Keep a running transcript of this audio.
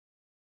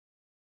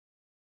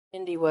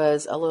Cindy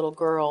was a little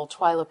girl.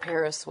 Twyla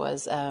Paris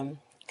was kind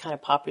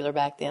of popular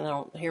back then. I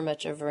don't hear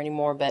much of her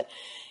anymore, but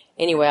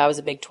anyway, I was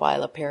a big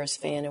Twyla Paris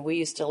fan, and we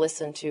used to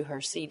listen to her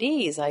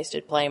CDs. I used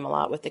to play them a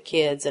lot with the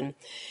kids, and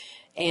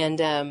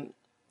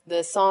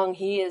the song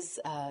 "He is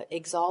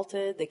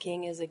exalted, the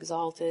King is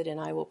exalted,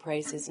 and I will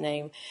praise His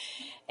name."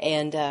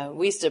 And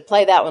we used to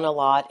play that one a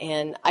lot.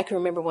 And I can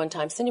remember one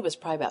time, Cindy was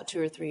probably about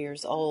 2 or 3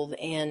 years old,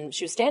 and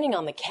she was standing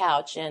on the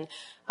couch, and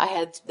I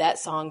had that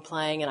song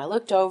playing, and I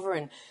looked over,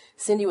 and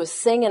Cindy was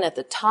singing at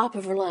the top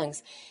of her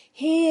lungs,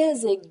 "He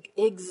is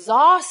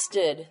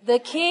exhausted. The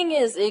King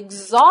is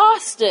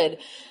exhausted."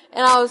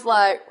 And I was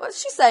like,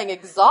 what's she saying?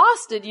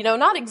 Exhausted,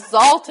 not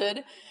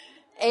exalted.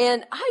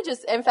 And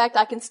in fact,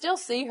 I can still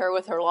see her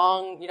with her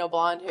long,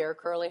 blonde hair,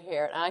 curly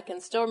hair. And I can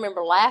still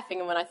remember laughing.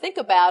 And when I think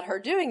about her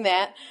doing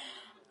that,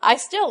 I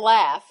still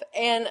laugh.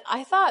 And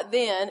I thought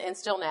then, and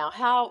still now,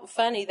 how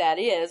funny that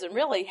is, and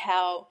really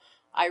how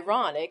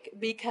ironic,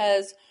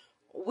 because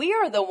we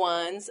are the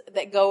ones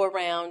that go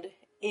around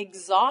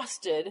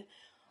exhausted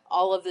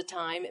all of the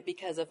time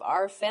because of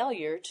our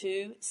failure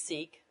to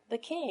seek the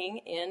King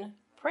in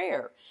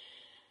prayer.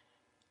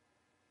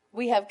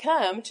 We have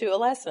come to a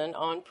lesson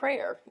on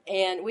prayer,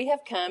 and we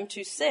have come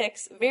to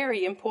 6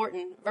 very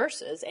important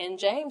verses, and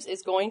James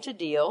is going to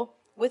deal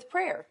with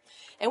prayer.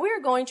 And we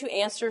are going to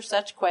answer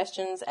such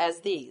questions as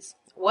these.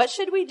 What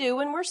should we do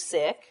when we're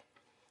sick?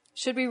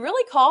 Should we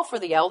really call for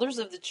the elders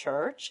of the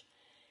church?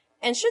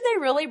 And should they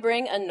really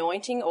bring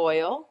anointing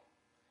oil?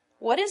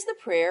 What is the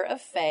prayer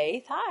of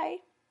faith?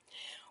 Hi.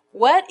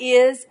 What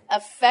is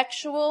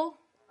effectual,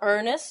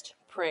 earnest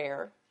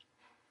prayer?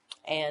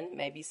 And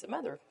maybe some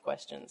other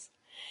questions.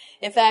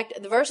 In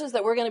fact, the verses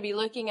that we're going to be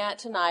looking at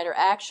tonight are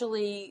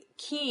actually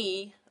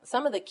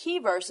some of the key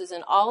verses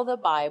in all of the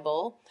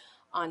Bible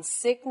on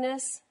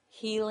sickness,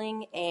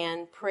 healing,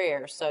 and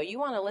prayer. So you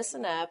want to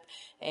listen up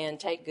and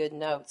take good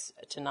notes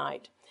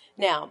tonight.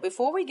 Now,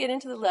 before we get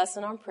into the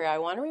lesson on prayer, I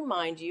want to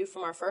remind you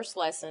from our first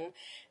lesson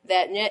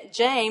that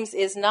James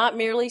is not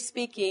merely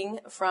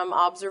speaking from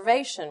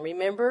observation.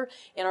 Remember,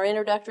 in our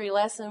introductory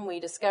lesson, we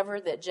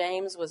discovered that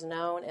James was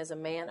known as a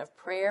man of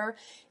prayer.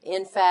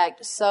 In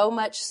fact, so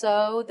much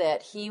so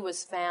that he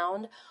was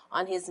found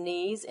on his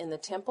knees in the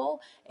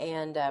temple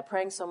and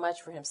praying so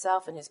much for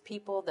himself and his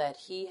people that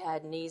he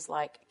had knees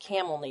like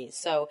camel knees.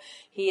 So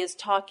he is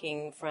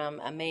talking from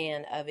a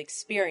man of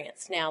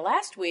experience. Now,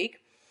 last week,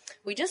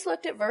 we just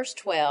looked at verse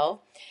 12,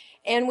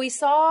 and we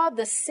saw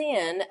the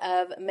sin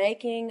of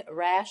making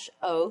rash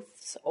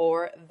oaths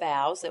or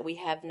vows that we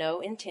have no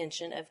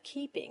intention of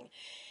keeping.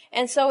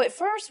 And so at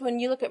first, when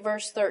you look at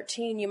verse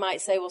 13, you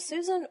might say, well,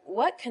 Susan,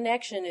 what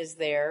connection is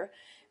there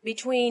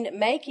between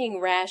making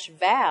rash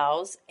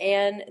vows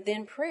and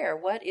then prayer?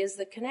 What is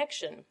the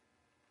connection?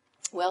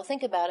 Well,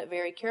 think about it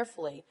very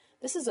carefully.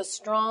 This is a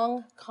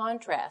strong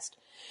contrast.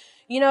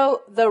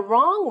 The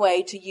wrong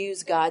way to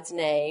use God's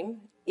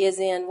name is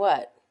in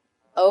what?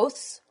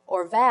 Oaths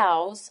or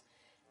vows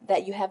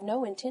that you have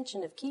no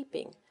intention of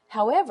keeping.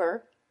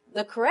 However,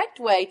 the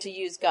correct way to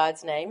use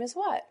God's name is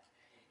what?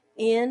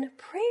 In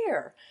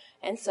prayer.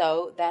 And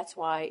so that's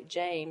why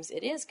James,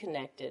 it is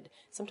connected.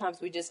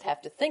 Sometimes we just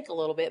have to think a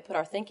little bit, put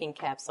our thinking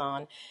caps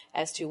on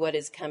as to what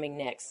is coming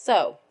next.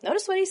 So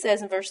notice what he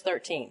says in verse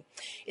 13.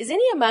 Is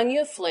any among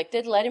you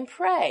afflicted? Let him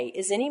pray.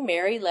 Is any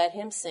merry? Let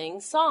him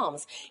sing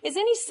psalms. Is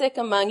any sick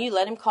among you?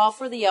 Let him call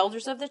for the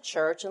elders of the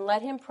church and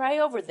let him pray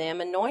over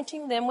them,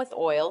 anointing them with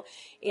oil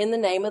in the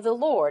name of the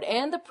Lord.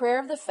 And the prayer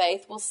of the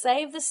faith will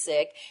save the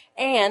sick,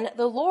 and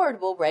the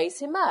Lord will raise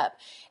him up.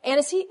 And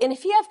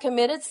if he have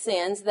committed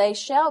sins, they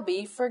shall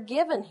be forgiven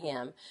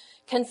him.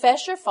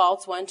 Confess your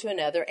faults one to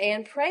another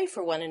and pray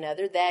for one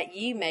another that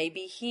ye may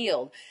be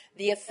healed.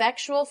 The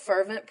effectual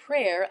fervent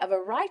prayer of a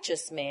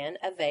righteous man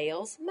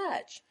avails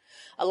much.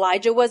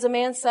 Elijah was a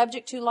man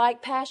subject to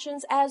like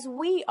passions as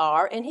we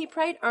are, and he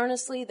prayed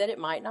earnestly that it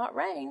might not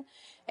rain.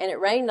 And it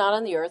rained not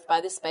on the earth by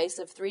the space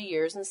of 3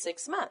 years and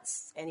 6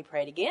 months. And he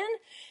prayed again,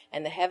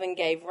 and the heaven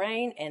gave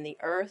rain, and the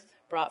earth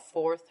brought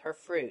forth her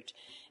fruit.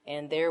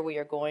 And there we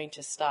are going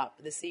to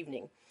stop this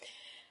evening.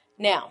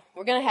 Now,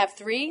 we're going to have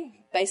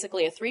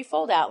basically a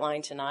threefold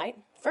outline tonight.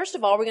 First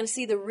of all, we're going to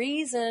see the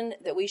reason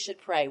that we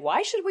should pray.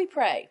 Why should we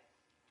pray?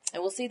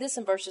 And we'll see this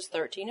in verses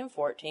 13 and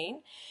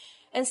 14.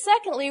 And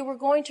secondly, we're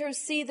going to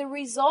see the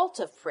result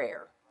of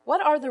prayer.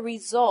 What are the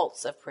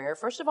results of prayer?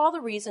 First of all,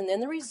 the reason, then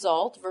the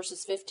result,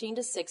 verses 15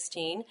 to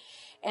 16.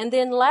 And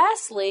then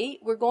lastly,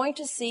 we're going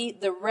to see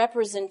the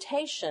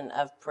representation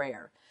of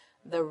prayer.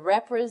 The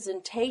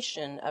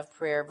representation of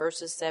prayer,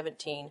 verses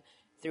 17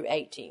 through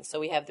 18. So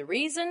we have the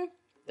reason,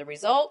 the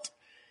result,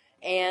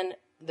 and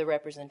the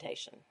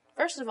representation.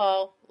 First of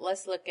all,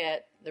 let's look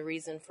at the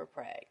reason for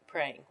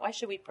praying. Why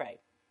should we pray?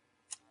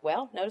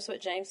 Well, notice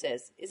what James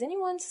says. Is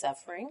anyone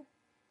suffering?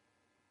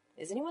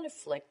 Is anyone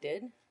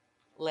afflicted?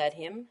 Let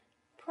him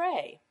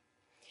pray.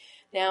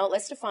 Now,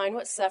 let's define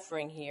what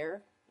suffering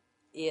here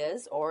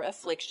is, or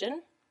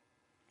affliction.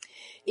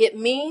 It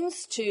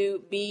means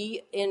to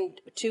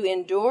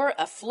endure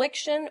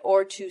affliction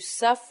or to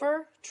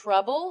suffer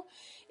trouble.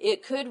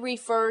 It could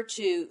refer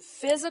to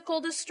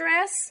physical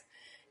distress.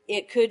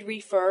 It could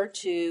refer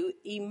to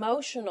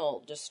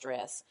emotional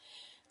distress.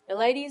 Now,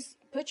 ladies,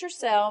 put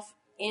yourself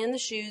in the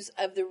shoes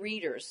of the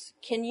readers.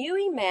 Can you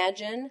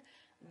imagine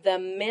the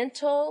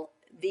mental,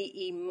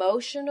 the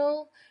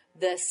emotional,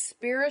 the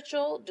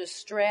spiritual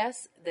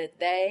distress that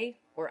they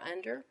were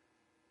under?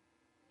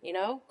 You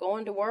know,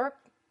 going to work,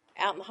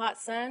 out in the hot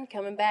sun,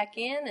 coming back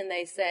in, and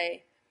they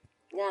say,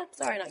 "Nah,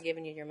 sorry, not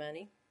giving you your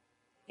money."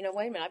 You know,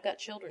 wait a minute, I've got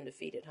children to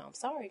feed at home.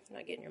 Sorry,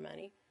 not getting your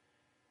money.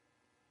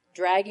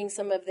 Dragging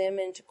some of them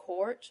into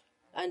court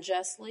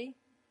unjustly.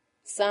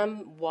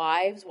 Some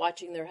wives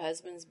watching their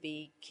husbands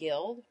be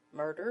killed,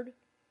 murdered.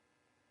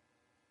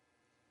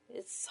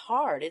 It's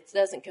hard. It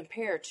doesn't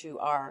compare to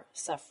our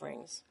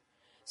sufferings.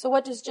 So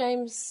what does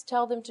James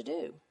tell them to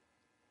do?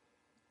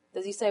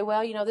 Does he say,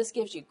 well, you know, this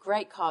gives you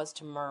great cause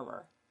to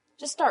murmur?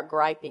 Just start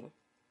griping.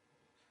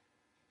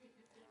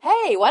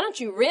 Hey, why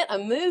don't you rent a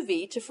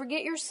movie to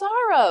forget your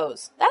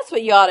sorrows? That's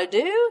what you ought to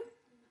do.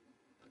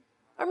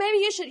 Or maybe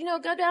you should,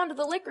 go down to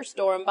the liquor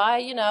store and buy,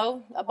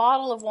 a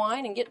bottle of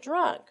wine and get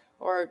drunk.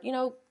 Or,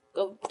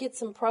 go get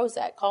some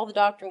Prozac. Call the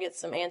doctor and get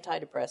some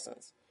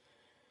antidepressants.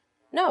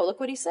 No, look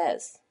what he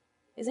says.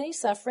 Is any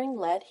suffering?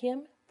 Let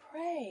him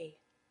pray.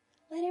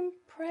 Let him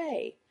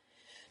pray.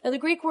 Now, the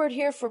Greek word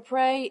here for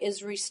pray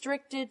is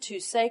restricted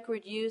to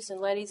sacred use. And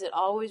ladies, it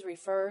always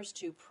refers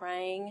to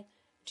praying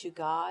to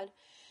God.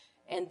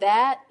 And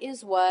that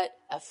is what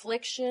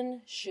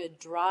affliction should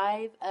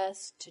drive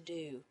us to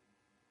do.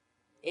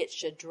 It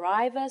should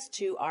drive us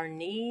to our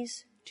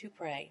knees to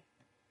pray.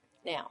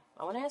 Now,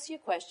 I want to ask you a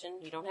question.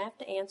 You don't have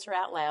to answer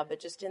out loud, but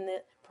just in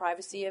the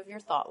privacy of your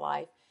thought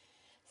life.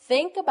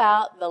 Think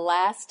about the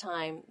last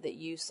time that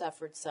you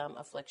suffered some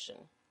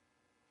affliction.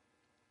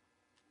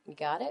 You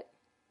got it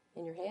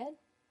in your head?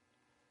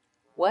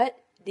 What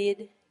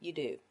did you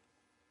do?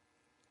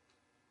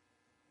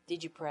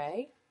 Did you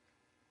pray?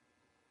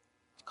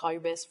 Call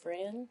your best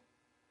friend?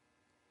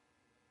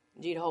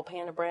 Did you eat a whole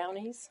pan of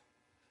brownies?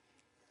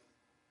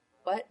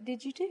 What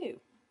did you do?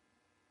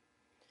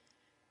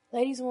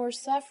 Ladies, when we're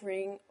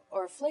suffering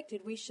or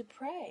afflicted, we should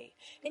pray.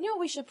 And you know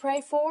what we should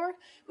pray for?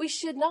 We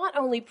should not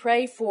only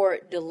pray for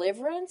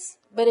deliverance,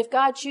 but if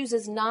God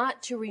chooses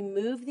not to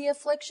remove the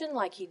affliction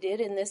like he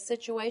did in this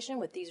situation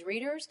with these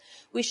readers,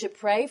 we should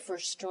pray for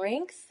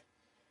strength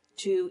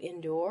to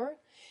endure.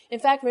 In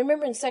fact,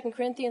 remember in 2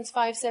 Corinthians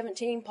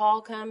 5:17,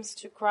 Paul comes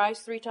to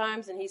Christ 3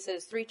 times and he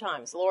says 3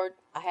 times, Lord,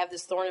 I have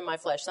this thorn in my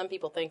flesh. Some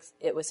people think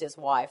it was his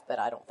wife, but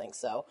I don't think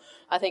so.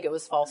 I think it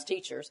was false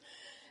teachers.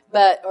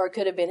 Or it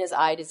could have been his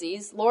eye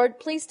disease. Lord,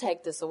 please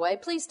take this away.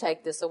 Please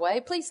take this away.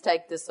 Please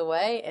take this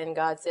away. And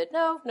God said,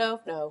 no.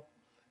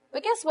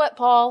 But guess what,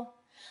 Paul?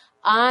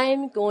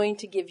 I'm going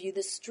to give you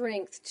the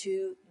strength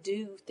to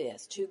do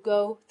this, to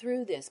go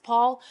through this.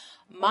 Paul,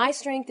 my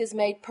strength is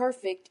made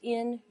perfect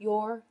in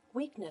your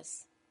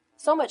weakness.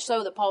 So much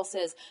so that Paul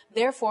says,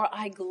 therefore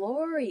I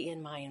glory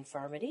in my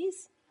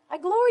infirmities. I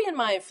glory in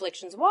my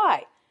afflictions.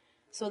 Why?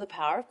 So the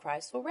power of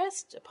Christ will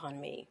rest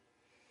upon me.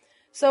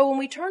 So when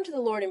we turn to the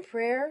Lord in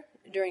prayer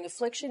during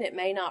affliction, it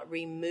may not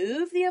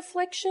remove the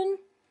affliction,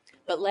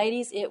 but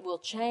ladies, it will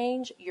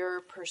change your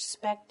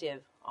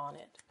perspective on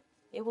it.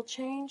 It will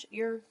change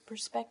your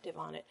perspective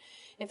on it.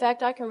 In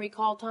fact, I can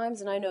recall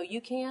times, and I know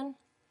you can,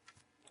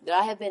 that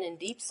I have been in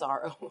deep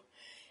sorrow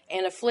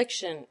and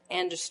affliction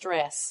and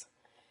distress.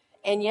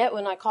 And yet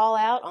when I call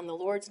out on the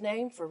Lord's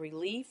name for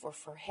relief or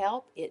for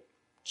help, it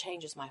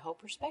changes my whole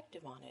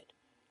perspective on it.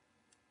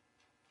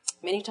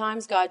 Many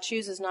times God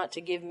chooses not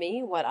to give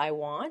me what I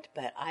want,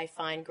 but I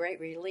find great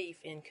relief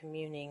in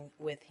communing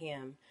with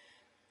him.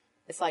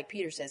 It's like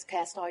Peter says,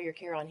 cast all your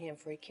care on him,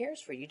 for he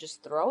cares for you.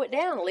 Just throw it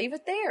down, leave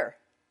it there.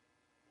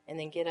 And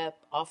then get up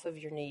off of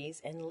your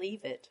knees and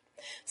leave it.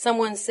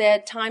 Someone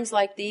said, times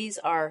like these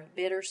are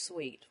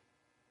bittersweet.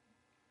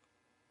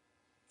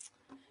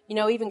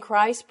 Even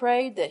Christ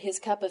prayed that his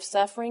cup of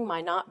suffering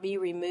might not be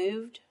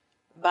removed,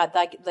 but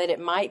that it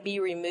might be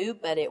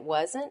removed, but it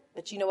wasn't.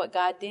 But you know what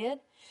God did?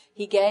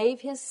 He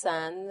gave his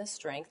son the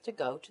strength to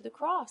go to the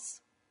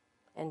cross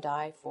and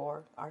die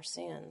for our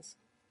sins.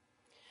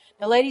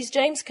 Now, ladies,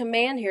 James'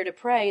 command here to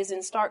pray is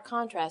in stark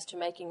contrast to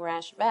making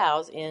rash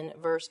vows in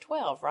verse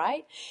 12,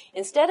 right?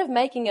 Instead of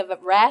making a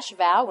rash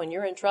vow when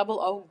you're in trouble,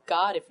 oh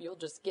God, if you'll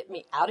just get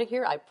me out of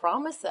here, I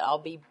promise that I'll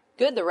be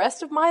good the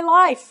rest of my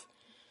life.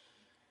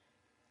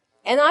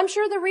 And I'm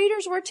sure the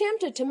readers were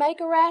tempted to make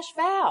a rash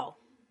vow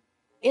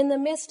in the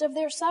midst of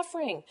their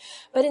suffering.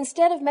 But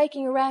instead of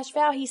making a rash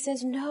vow, he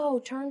says, no,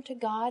 turn to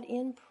God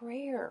in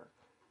prayer.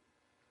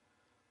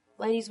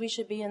 Ladies, we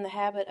should be in the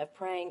habit of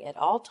praying at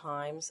all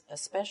times,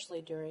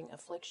 especially during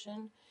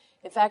affliction.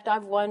 In fact,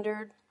 I've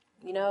wondered,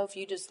 if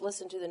you just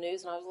listen to the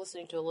news, and I was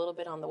listening to a little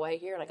bit on the way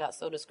here, and I got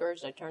so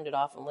discouraged I turned it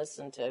off and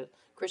listened to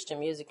Christian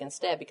music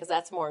instead, because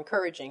that's more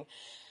encouraging.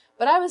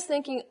 But I was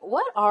thinking,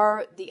 what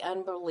are the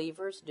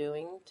unbelievers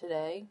doing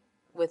today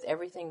with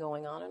everything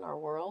going on in our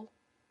world?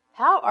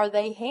 How are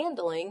they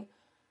handling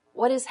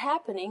what is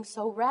happening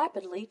so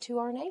rapidly to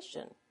our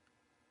nation?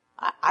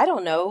 I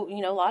don't know.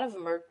 A lot of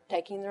them are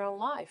taking their own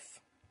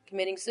life.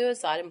 committing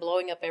suicide and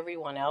blowing up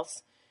everyone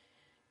else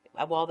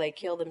while they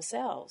kill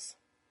themselves.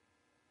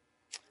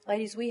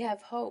 Ladies, we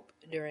have hope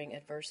during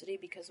adversity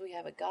because we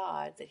have a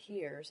God that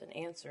hears and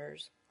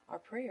answers our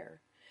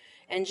prayer.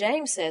 And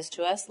James says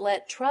to us,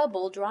 let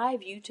trouble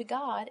drive you to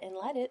God and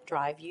let it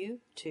drive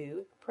you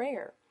to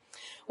prayer.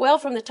 Well,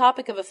 from the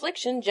topic of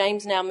affliction,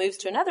 James now moves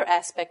to another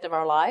aspect of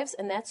our lives,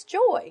 and that's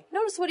joy.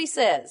 Notice what he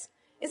says.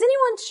 Is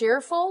anyone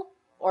cheerful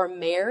or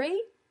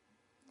merry?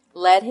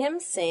 Let him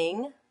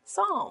sing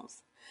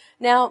psalms.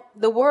 Now,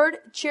 the word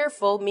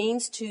cheerful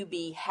means to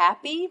be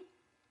happy,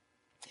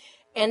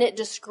 and it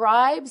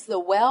describes the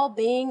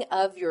well-being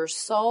of your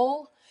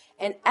soul,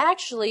 and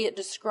actually it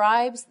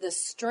describes the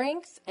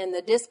strength and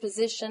the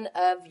disposition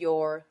of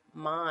your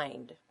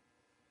mind.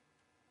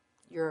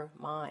 Your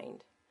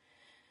mind.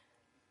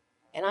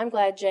 And I'm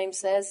glad James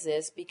says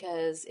this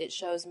because it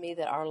shows me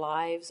that our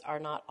lives are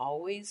not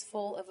always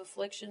full of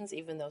afflictions,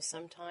 even though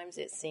sometimes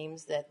it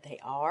seems that they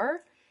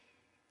are.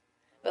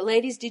 But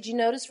ladies, did you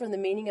notice from the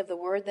meaning of the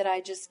word that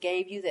I just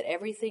gave you that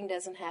everything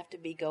doesn't have to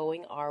be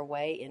going our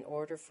way in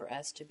order for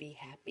us to be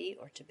happy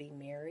or to be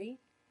merry,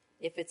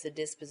 if it's a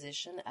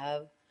disposition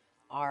of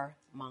our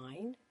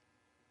mind?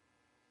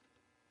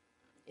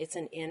 It's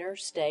an inner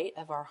state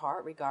of our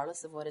heart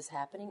regardless of what is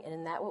happening. And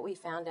isn't that what we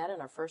found out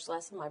in our first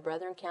lesson? My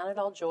brethren, count it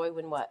all joy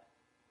when what?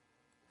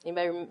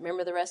 Anybody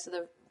remember the rest of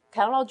the...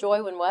 Count it all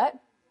joy when what?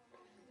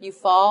 You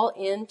fall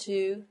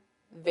into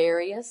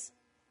various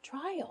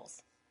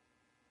trials.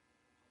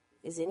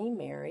 Is any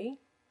merry?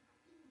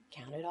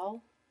 Count it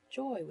all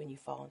joy when you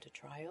fall into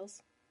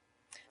trials.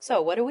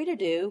 So what are we to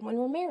do when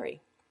we're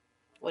merry?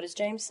 What does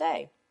James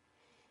say?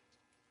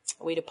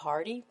 Are we to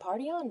party?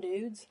 Party on,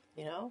 dudes,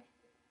 you know.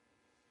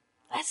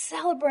 Let's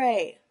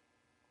celebrate.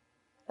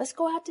 Let's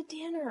go out to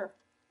dinner.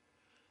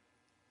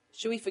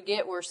 Should we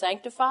forget we're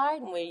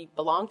sanctified and we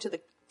belong to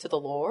the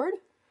Lord?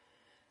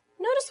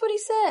 Notice what he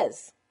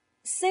says.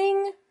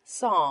 Sing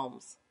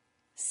psalms.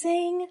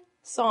 Sing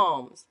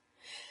psalms.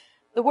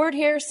 The word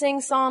here,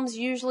 sing psalms,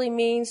 usually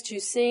means to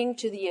sing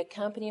to the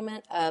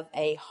accompaniment of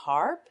a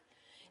harp.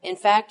 In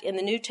fact, in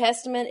the New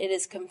Testament, it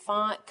is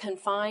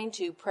confined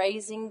to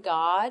praising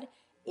God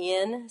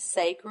in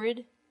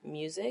sacred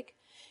music.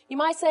 You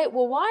might say,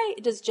 well, why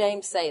does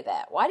James say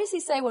that? Why does he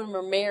say when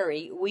we're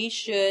merry, we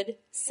should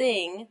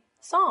sing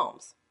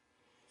psalms?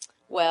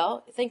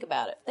 Well, think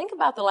about it. Think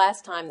about the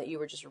last time that you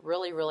were just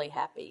really, really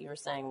happy. You were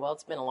saying, well,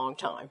 it's been a long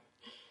time.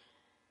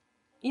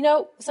 You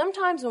know,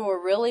 sometimes when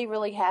we're really,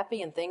 really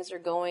happy and things are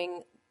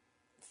going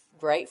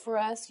great for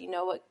us, you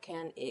know what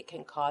it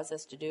can cause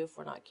us to do if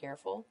we're not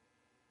careful?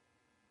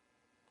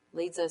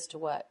 Leads us to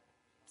what?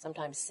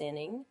 Sometimes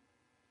sinning,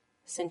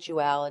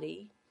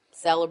 sensuality,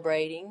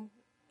 celebrating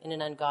in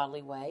an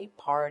ungodly way,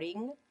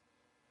 partying.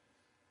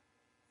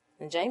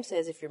 And James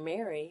says if you're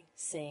merry,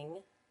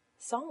 sing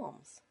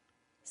psalms.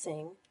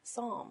 Sing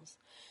psalms.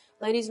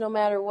 Ladies, no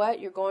matter what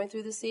you're going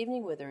through this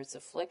evening, whether it's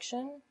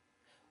affliction,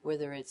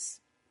 whether it's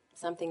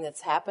something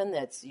that's happened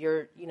that's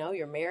you're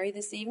merry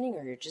this evening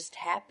or you're just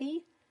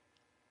happy.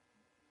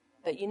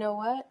 But you know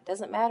what?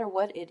 Doesn't matter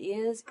what it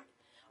is.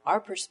 Our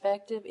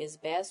perspective is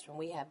best when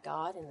we have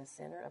God in the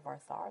center of our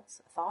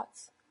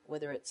thoughts,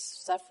 whether it's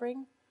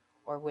suffering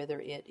or whether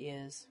it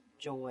is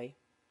joy.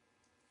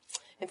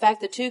 In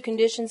fact, the two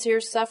conditions here,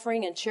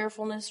 suffering and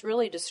cheerfulness,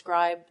 really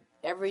describe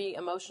every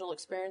emotional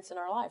experience in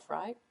our life,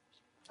 right?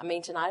 I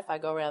mean, tonight if I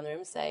go around the room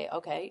and say,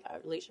 okay,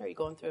 Alicia, are you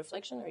going through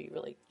affliction? Or are you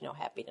really,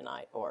 happy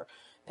tonight? Or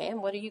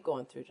Pam, what are you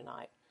going through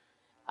tonight?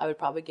 I would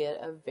probably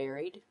get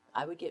varied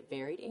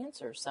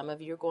answers. Some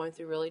of you are going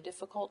through really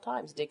difficult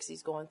times.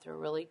 Dixie's going through a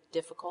really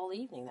difficult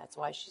evening. That's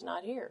why she's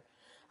not here.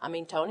 I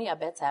mean, Tony, I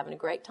bet's having a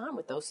great time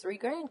with those 3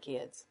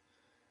 grandkids.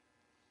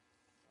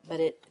 But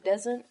it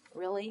doesn't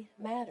really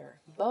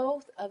matter.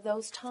 Both of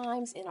those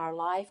times in our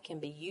life can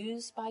be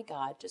used by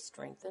God to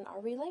strengthen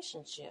our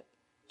relationship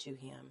to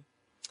Him.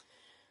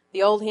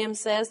 The old hymn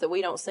says that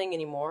we don't sing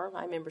anymore.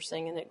 I remember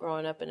singing it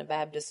growing up in a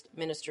Baptist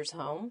minister's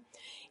home.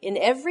 In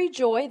every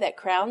joy that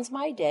crowns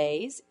my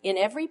days, in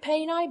every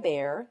pain I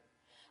bear,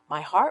 my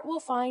heart will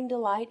find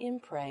delight in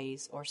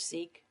praise or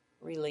seek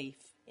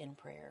relief in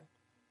prayer.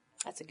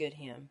 That's a good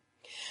hymn.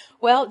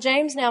 Well,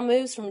 James now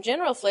moves from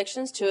general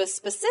afflictions to a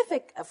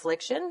specific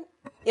affliction,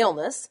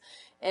 illness.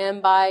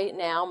 And by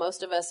now,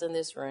 most of us in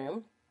this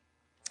room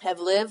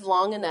have lived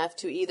long enough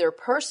to either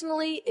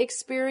personally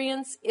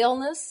experience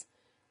illness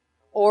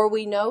or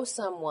we know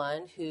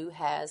someone who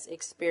has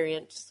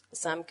experienced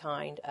some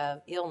kind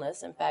of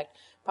illness. In fact,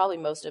 probably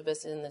most of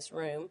us in this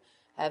room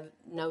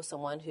know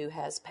someone who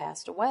has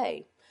passed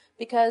away.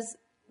 Because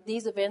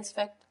these events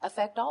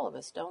affect all of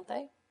us, don't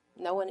they?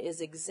 No one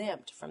is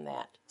exempt from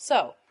that.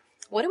 So,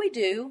 what do we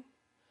do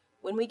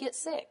when we get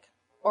sick?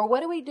 Or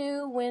what do we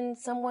do when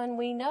someone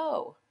we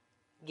know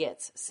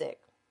gets sick?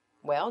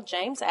 Well,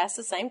 James asks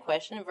the same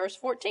question in verse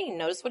 14.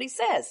 Notice what he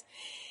says.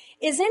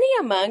 Is any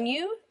among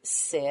you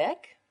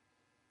sick?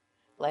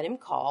 Let him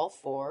call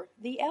for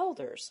the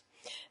elders.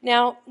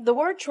 Now, the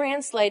word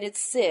translated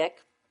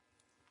sick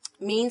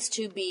means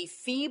to be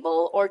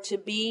feeble or to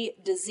be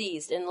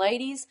diseased. And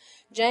ladies,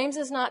 James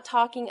is not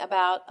talking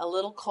about a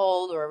little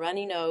cold or a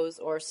runny nose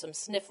or some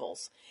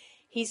sniffles.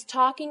 He's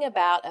talking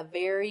about a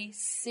very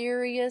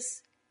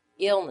serious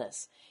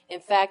illness. In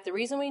fact, the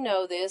reason we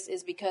know this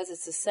is because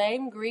it's the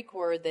same Greek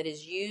word that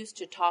is used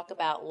to talk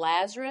about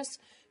Lazarus,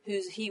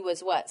 he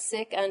was what?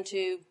 Sick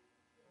unto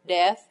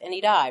death, and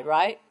he died,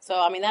 right? So,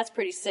 I mean, that's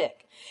pretty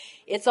sick.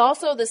 It's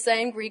also the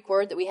same Greek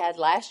word that we had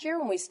last year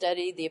when we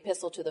studied the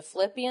epistle to the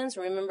Philippians.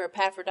 Remember,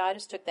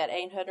 Epaphroditus took that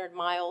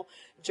 800-mile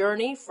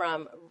journey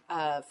from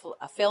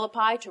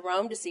Philippi to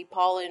Rome to see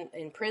Paul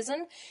in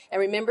prison.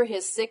 And remember,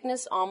 his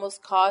sickness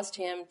almost caused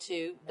him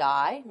to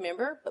die,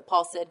 remember? But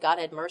Paul said God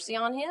had mercy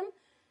on him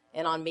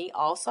and on me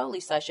also,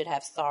 least I should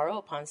have sorrow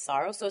upon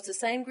sorrow. So it's the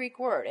same Greek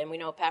word, and we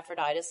know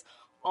Epaphroditus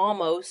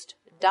almost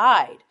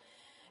died.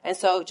 And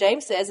so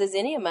James says, is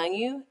any among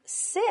you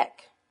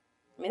sick?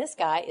 I mean, this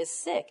guy is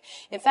sick.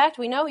 In fact,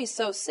 we know he's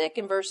so sick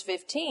in verse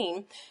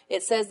 15,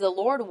 it says the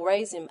Lord will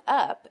raise him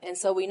up. And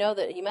so we know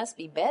that he must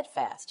be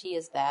bedfast. He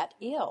is that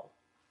ill.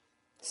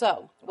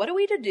 So what are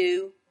we to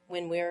do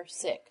when we're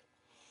sick?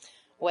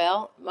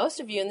 Well,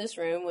 most of you in this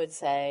room would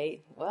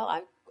say,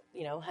 well,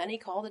 honey,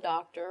 call the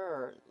doctor,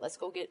 or let's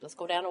go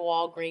down to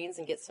Walgreens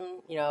and get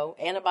some,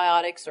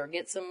 antibiotics or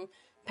get some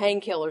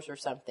painkillers or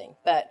something.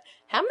 But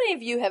how many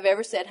of you have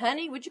ever said,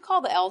 honey, would you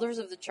call the elders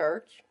of the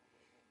church?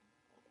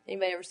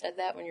 Anybody ever said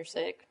that when you're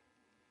sick?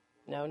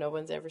 No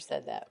one's ever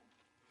said that.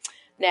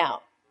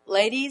 Now,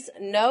 ladies,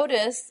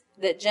 notice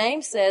that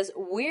James says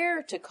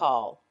we're to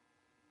call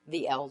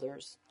the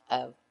elders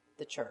of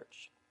the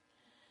church.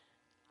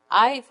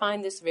 I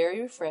find this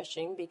very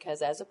refreshing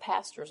because as a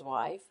pastor's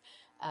wife,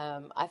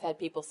 I've had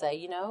people say,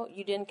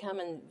 you didn't come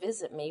and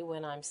visit me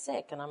when I'm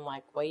sick. And I'm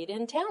like, well, you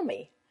didn't tell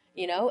me,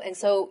 And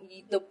so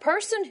the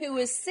person who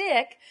is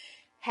sick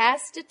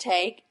has to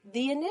take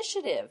the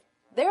initiative.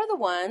 They're the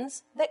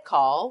ones that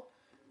call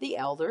the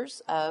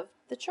elders of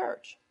the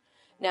church.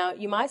 Now,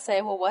 you might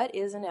say, well, what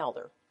is an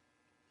elder?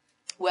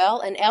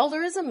 Well, an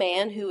elder is a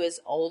man who is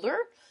older.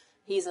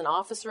 He's an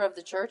officer of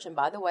the church, and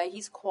by the way,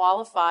 he's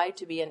qualified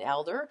to be an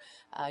elder.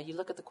 You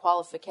look at the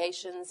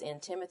qualifications in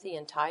Timothy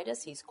and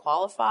Titus. He's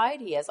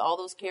qualified. He has all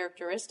those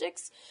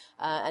characteristics.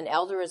 An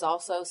elder is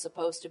also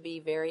supposed to be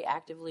very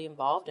actively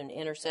involved in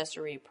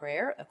intercessory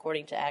prayer,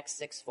 according to Acts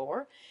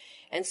 6:4.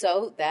 And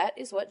so that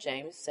is what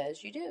James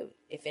says you do.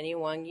 If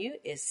anyone of you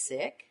is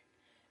sick,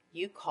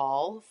 you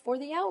call for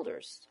the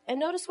elders. And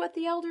notice what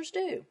the elders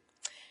do.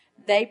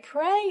 They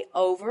pray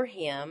over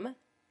him.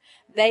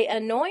 They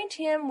anoint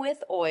him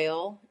with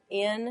oil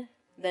in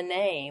the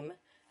name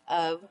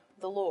of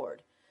the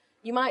Lord.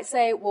 You might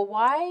say, well,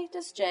 why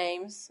does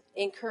James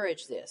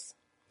encourage this?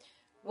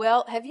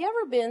 Well, have you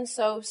ever been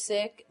so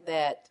sick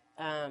that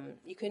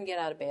you couldn't get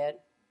out of bed?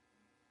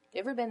 You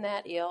ever been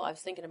that ill? I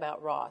was thinking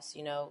about Ross,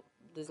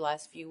 these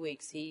last few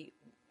weeks,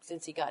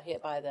 since he got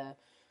hit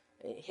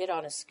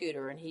on a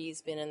scooter, and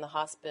he's been in the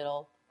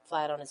hospital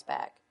flat on his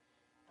back.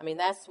 I mean,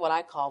 that's what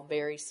I call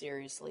very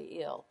seriously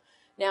ill.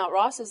 Now,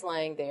 Ross is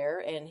laying there,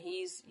 and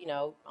he's,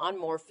 on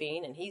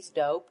morphine, and he's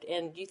doped.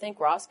 And do you think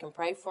Ross can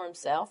pray for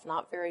himself?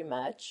 Not very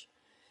much.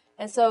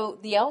 And so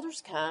the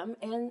elders come,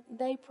 and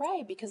they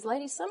pray. Because,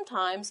 ladies,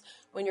 sometimes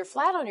when you're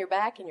flat on your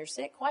back and you're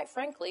sick, quite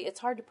frankly, it's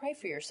hard to pray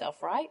for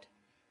yourself, right?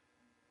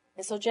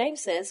 And so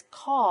James says,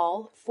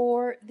 call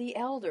for the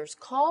elders.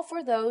 Call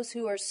for those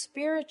who are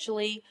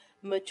spiritually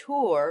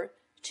mature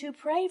to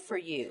pray for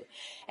you.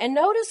 And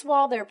notice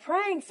while they're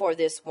praying for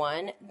this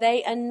one,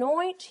 they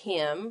anoint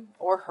him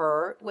or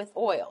her with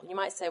oil. You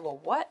might say, well,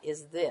 what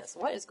is this?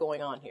 What is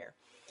going on here?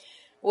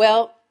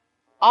 Well,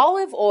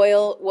 olive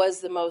oil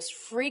was the most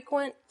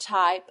frequent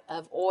type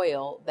of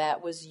oil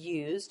that was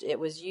used. It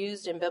was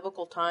used in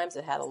biblical times.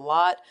 It had a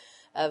lot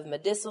of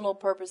medicinal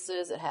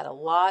purposes. It had a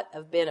lot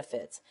of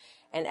benefits.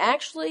 And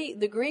actually,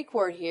 the Greek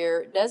word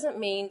here doesn't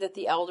mean that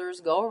the elders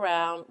go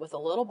around with a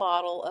little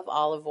bottle of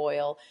olive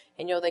oil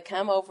and, they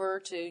come over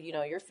to,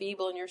 you're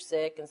feeble and you're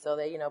sick. And so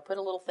they, put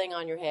a little thing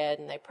on your head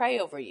and they pray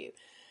over you.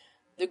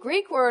 The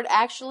Greek word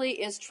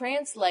actually is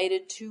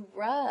translated to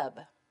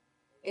rub.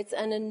 It's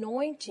an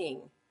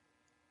anointing.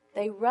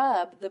 They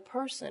rub the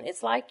person.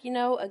 It's like,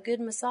 a good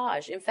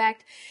massage. In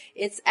fact,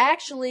 it's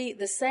actually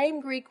the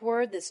same Greek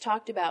word that's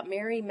talked about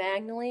Mary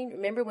Magdalene.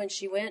 Remember when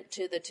she went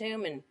to the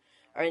tomb and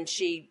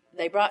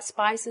they brought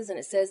spices, and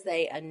it says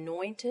they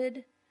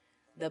anointed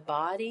the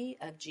body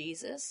of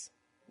Jesus.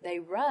 They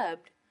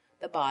rubbed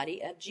the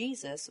body of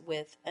Jesus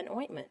with an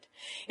ointment.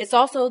 It's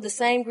also the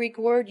same Greek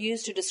word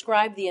used to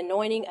describe the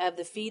anointing of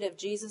the feet of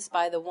Jesus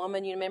by the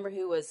woman, you remember,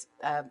 who was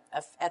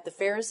at the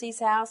Pharisee's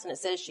house, and it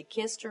says she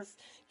kissed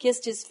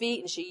his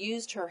feet, and she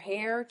used her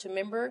hair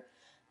to,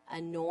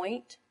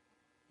 anoint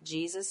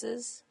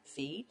Jesus's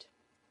feet.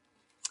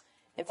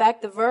 In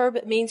fact, the verb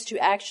means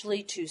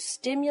to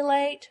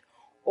stimulate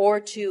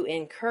or to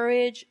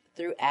encourage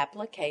through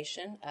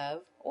application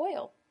of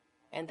oil.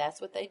 And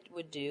that's what they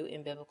would do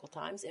in biblical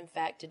times. In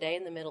fact, today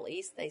in the Middle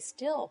East, they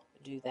still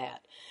do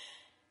that.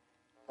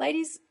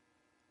 Ladies,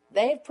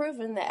 they have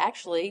proven that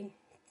actually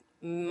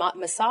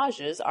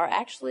massages are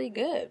actually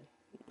good.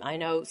 I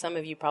know some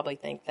of you probably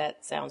think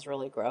that sounds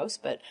really gross,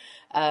 but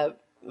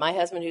my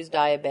husband who's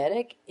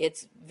diabetic,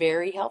 it's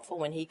very helpful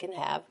when he can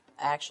have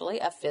actually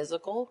a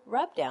physical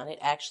rub down. It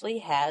actually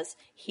has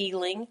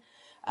healing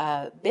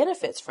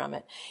benefits from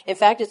it. In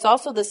fact, it's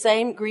also the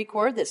same Greek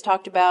word that's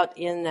talked about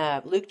in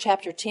Luke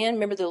chapter 10.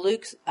 Remember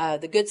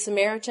the Good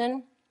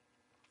Samaritan?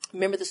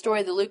 Remember the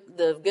story of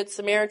the Good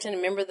Samaritan?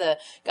 Remember the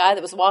guy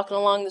that was walking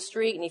along the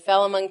street and he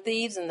fell among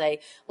thieves and they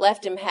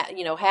left him,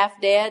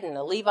 half dead, and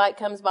a Levite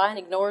comes by and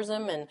ignores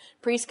him, and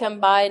priest come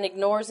by and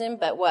ignores him.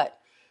 But what?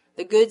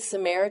 The Good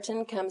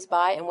Samaritan comes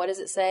by, and what does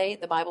it say?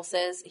 The Bible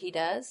says he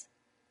does?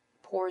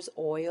 Pours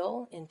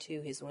oil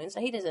into his wounds.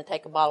 Now, he doesn't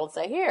take a bottle and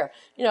say, here,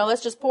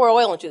 let's just pour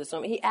oil into this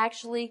wound. He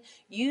actually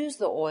used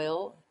the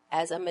oil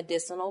as a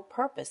medicinal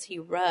purpose. He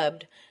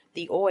rubbed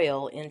the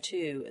oil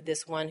into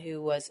this one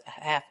who was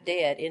half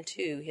dead,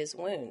 into his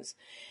wounds.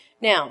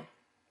 Now,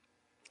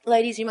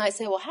 ladies, you might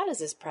say, well, how does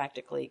this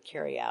practically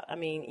carry out? I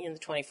mean, in the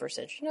 21st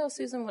century,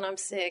 Susan, when I'm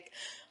sick,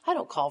 I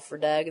don't call for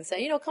Doug and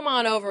say, come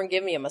on over and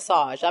give me a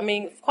massage. I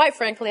mean, quite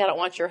frankly, I don't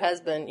want your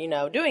husband,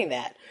 doing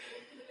that.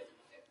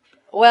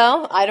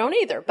 Well, I don't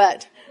either,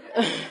 but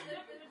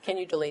can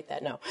you delete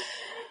that? No.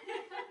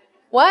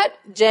 What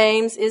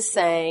James is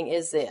saying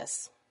is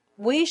this: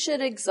 we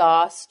should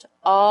exhaust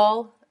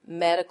all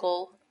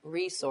medical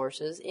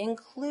resources,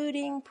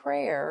 including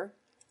prayer,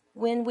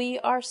 when we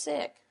are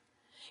sick.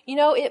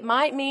 It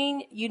might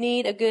mean you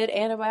need a good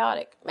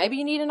antibiotic. Maybe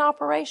you need an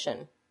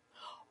operation.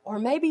 Or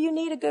maybe you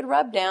need a good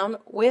rub down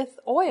with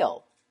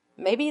oil.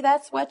 Maybe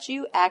that's what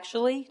you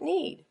actually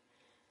need.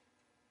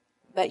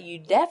 But you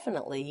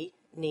definitely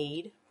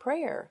need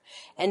prayer.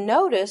 And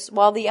notice,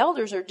 while the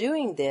elders are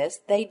doing this,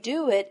 they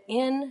do it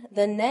in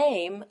the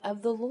name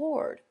of the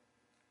Lord.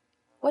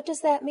 What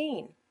does that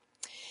mean?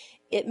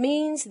 It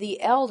means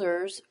the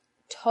elders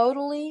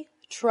totally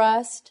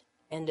trust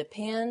and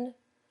depend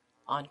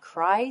on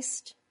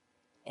Christ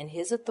and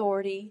His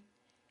authority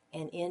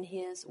and in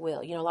His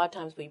will. A lot of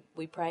times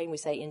we pray and we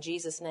say, in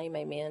Jesus' name,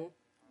 amen.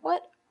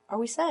 What are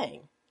we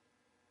saying?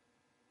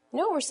 You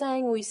know what we're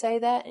saying when we say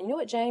that? And you know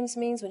what James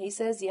means when he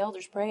says the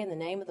elders pray in the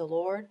name of the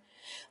Lord?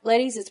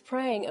 Ladies, it's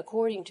praying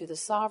according to the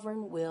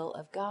sovereign will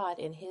of God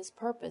and His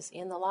purpose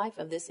in the life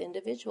of this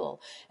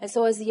individual. And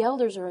so as the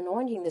elders are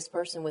anointing this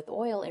person with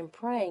oil and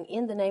praying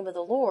in the name of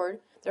the Lord,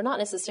 they're not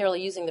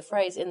necessarily using the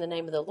phrase in the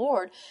name of the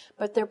Lord,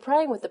 but they're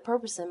praying with the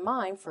purpose in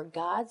mind for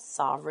God's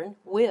sovereign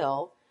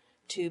will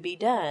to be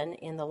done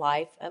in the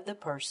life of the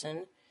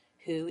person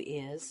who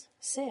is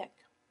sick.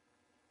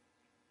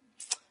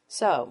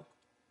 So,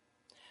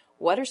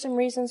 what are some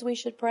reasons we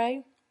should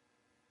pray?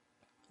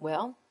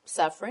 Well,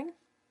 suffering,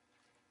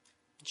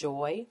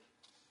 joy,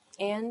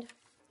 and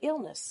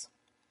illness.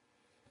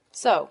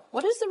 So,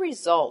 what is the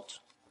result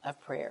of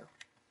prayer?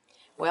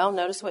 Well,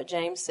 notice what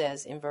James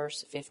says in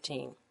verse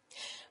 15.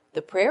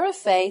 The prayer of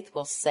faith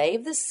will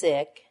save the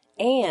sick,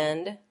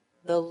 and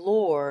the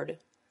Lord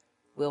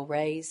will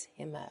raise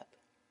him up.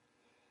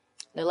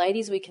 Now,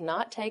 ladies, we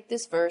cannot take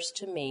this verse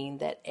to mean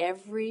that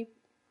every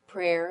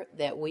prayer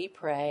that we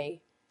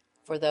pray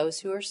for those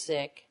who are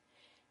sick,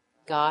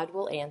 God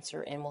will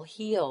answer and will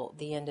heal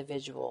the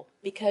individual,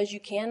 because you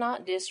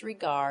cannot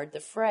disregard the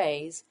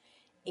phrase,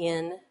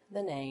 in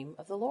the name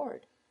of the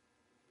Lord.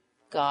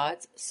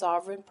 God's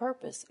sovereign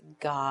purpose,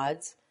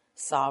 God's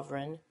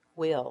sovereign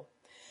will.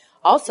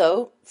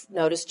 Also,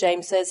 notice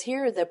James says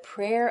here, the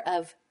prayer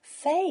of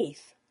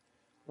faith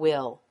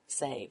will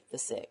save the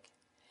sick.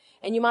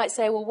 And you might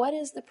say, well, what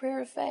is the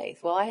prayer of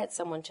faith? Well, I had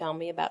someone tell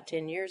me about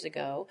 10 years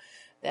ago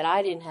that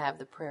I didn't have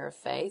the prayer of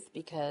faith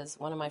because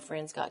one of my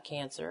friends got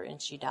cancer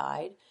and she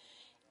died.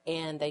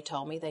 And they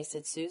told me, they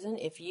said, Susan,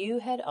 if you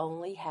had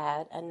only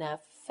had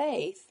enough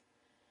faith,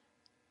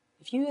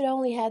 if you had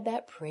only had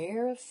that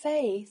prayer of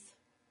faith,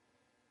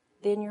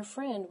 then your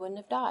friend wouldn't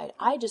have died.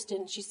 I just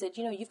didn't. She said,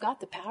 you've got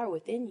the power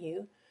within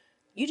you.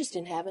 You just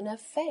didn't have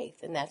enough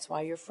faith. And that's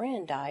why your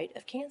friend died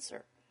of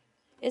cancer.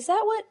 Is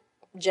that what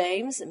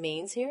James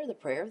means here? The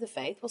prayer of the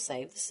faith will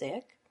save the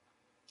sick.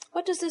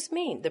 What does this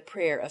mean, the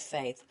prayer of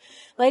faith?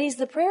 Ladies,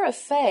 the prayer of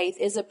faith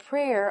is a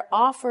prayer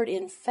offered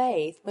in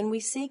faith when we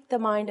seek the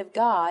mind of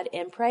God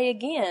and pray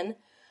again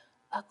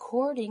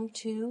according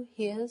to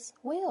His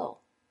will.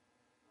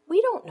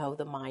 We don't know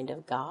the mind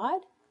of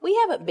God. We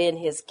haven't been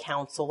His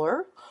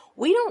counselor.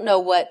 We don't know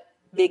what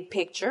big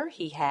picture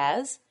He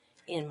has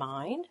in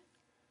mind.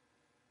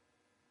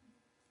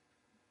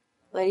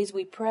 Ladies,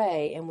 we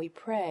pray, and we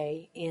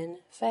pray in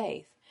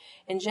faith.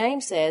 And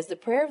James says the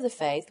prayer of the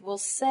faith will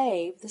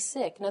save the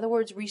sick. In other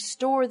words,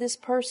 restore this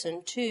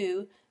person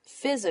to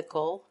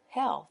physical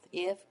health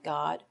if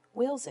God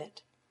wills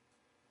it.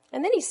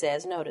 And then he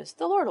says, notice,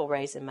 the Lord will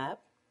raise him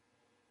up.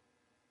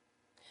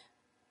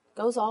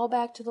 Goes all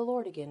back to the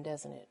Lord again,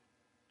 doesn't it?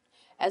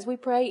 As we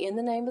pray in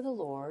the name of the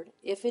Lord,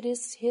 if it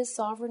is His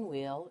sovereign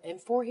will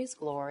and for His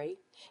glory,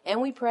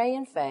 and we pray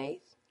in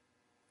faith,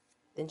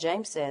 then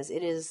James says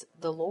it is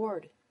the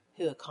Lord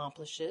who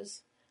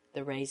accomplishes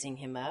the raising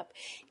him up.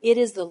 It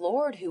is the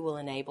Lord who will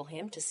enable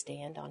him to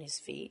stand on his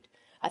feet.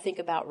 I think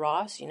about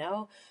Ross,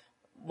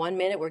 one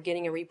minute we're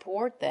getting a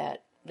report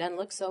that doesn't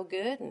look so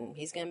good, and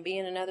he's going to be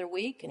in another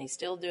week, and he's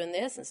still doing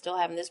this and still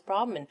having this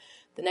problem. And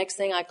the next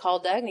thing I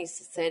called Doug, and he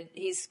said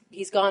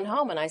he's gone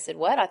home. And I said,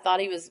 what? I thought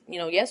he was,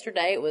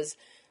 yesterday it was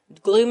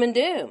gloom and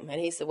doom. And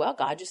he said, well,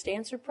 God just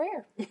answered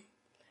prayer.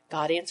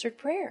 God answered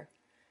prayer.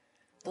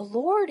 The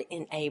Lord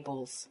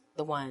enables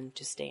the one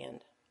to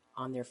stand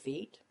on their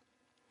feet.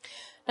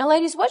 Now,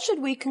 ladies, what should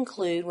we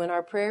conclude when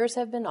our prayers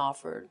have been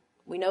offered?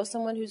 We know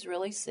someone who's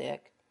really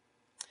sick.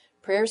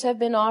 Prayers have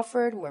been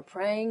offered, and we're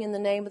praying in the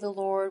name of the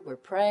Lord. We're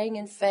praying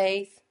in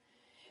faith.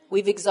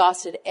 We've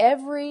exhausted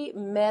every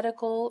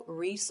medical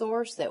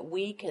resource that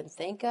we can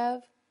think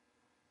of.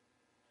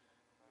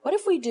 What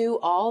if we do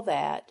all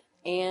that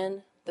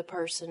and the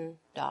person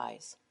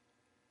dies?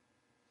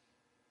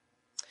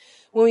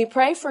 When we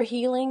pray for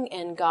healing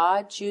and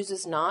God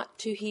chooses not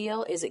to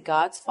heal, is it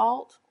God's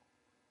fault?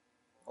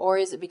 Or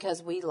is it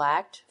because we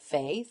lacked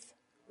faith?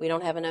 We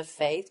don't have enough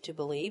faith to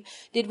believe.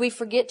 Did we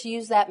forget to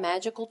use that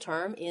magical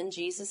term, in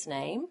Jesus'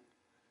 name?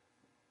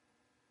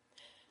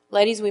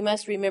 Ladies, we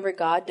must remember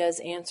God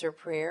does answer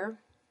prayer,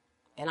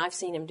 and I've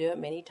seen him do it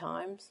many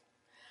times.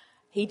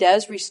 He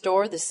does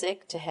restore the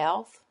sick to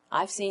health.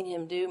 I've seen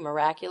him do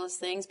miraculous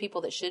things.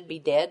 People that should be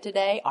dead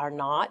today are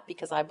not,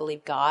 because I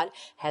believe God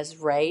has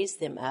raised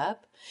them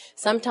up.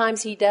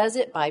 Sometimes he does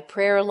it by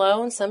prayer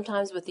alone,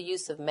 sometimes with the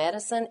use of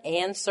medicine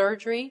and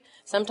surgery,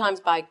 sometimes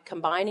by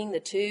combining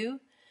the two.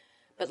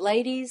 But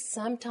ladies,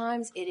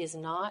 sometimes it is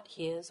not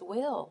his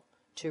will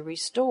to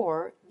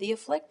restore the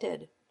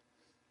afflicted.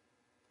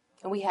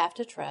 And we have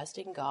to trust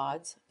in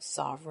God's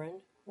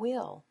sovereign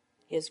will.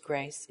 His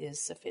grace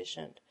is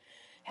sufficient.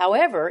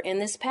 However, in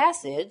this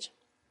passage,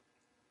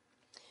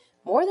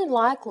 more than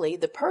likely,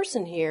 the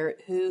person here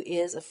who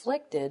is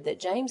afflicted that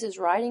James is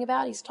writing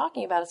about, he's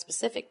talking about a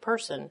specific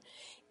person,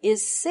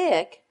 is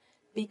sick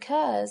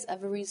because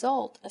of a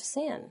result of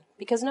sin.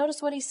 Because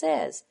notice what he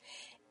says.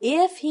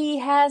 If he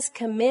has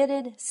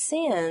committed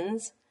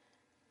sins,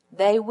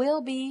 they will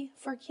be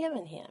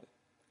forgiven him.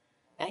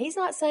 Now, he's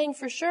not saying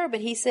for sure, but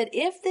he said,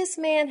 if this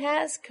man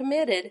has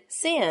committed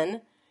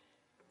sin,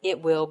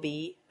 it will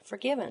be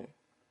forgiven.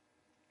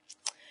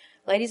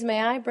 Ladies,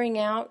 may I bring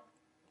out,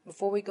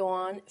 before we go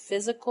on,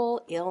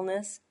 physical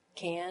illness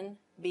can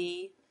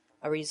be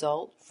a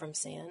result from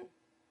sin.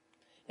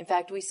 In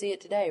fact, we see it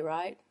today,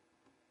 right?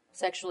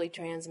 Sexually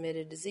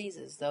transmitted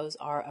diseases, those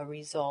are a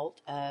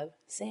result of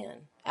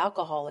sin.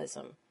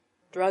 Alcoholism,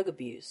 drug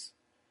abuse,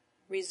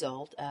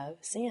 result of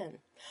sin.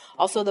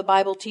 Also, the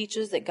Bible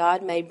teaches that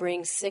God may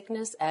bring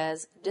sickness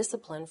as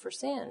discipline for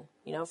sin.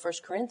 1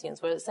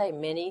 Corinthians, what does it say?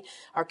 Many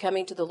are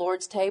coming to the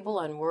Lord's table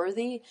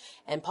unworthy.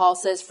 And Paul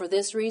says, for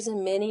this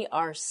reason, many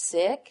are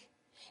sick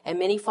and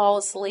many fall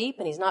asleep.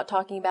 And he's not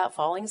talking about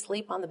falling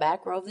asleep on the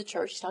back row of the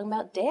church. He's talking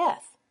about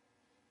death.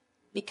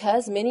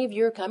 Because many of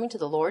you are coming to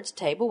the Lord's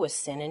table with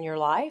sin in your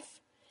life.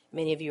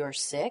 Many of you are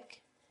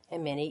sick,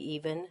 and many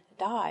even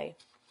die.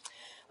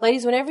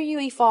 Ladies, whenever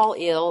you fall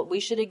ill, we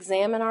should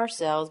examine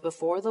ourselves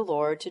before the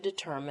Lord to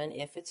determine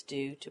if it's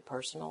due to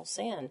personal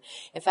sin.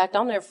 In fact,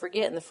 I'll never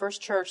forget, in the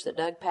first church that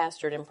Doug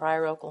pastored in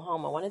Pryor,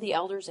 Oklahoma, one of the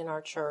elders in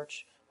our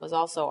church was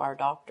also our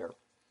doctor.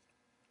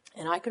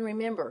 And I can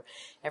remember,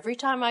 every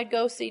time I'd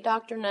go see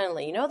Dr.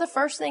 Nunley, the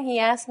first thing he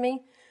asked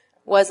me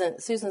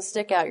wasn't, Susan,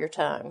 stick out your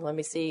tongue. Let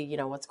me see,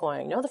 what's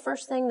going on. The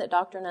first thing that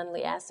Dr.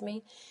 Nunley asked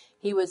me,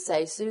 he would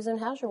say, Susan,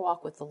 how's your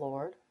walk with the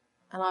Lord?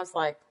 And I was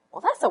like,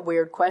 well, that's a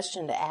weird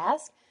question to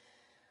ask.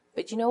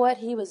 But you know what?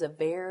 He was a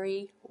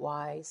very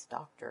wise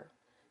doctor,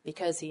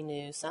 because he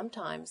knew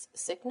sometimes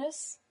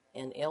sickness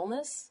and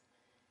illness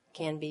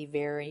can be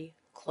very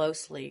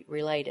closely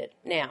related.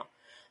 Now,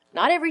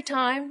 not every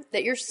time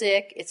that you're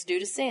sick, it's due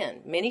to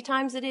sin. Many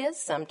times it is,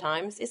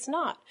 sometimes it's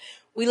not.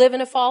 We live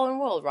in a fallen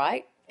world,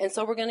 right? And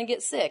so we're going to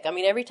get sick.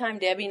 Every time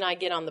Debbie and I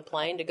get on the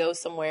plane to go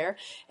somewhere,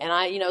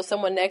 and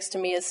someone next to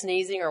me is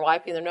sneezing or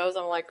wiping their nose,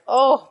 I'm like,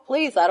 oh,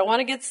 please, I don't want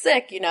to get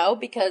sick,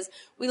 because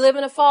we live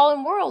in a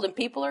fallen world and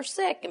people are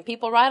sick and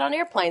people ride on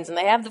airplanes and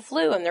they have the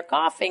flu and they're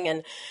coughing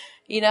and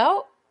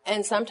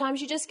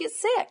sometimes you just get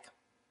sick.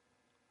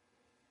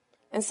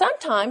 And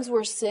sometimes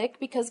we're sick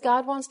because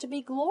God wants to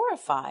be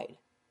glorified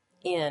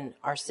in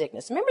our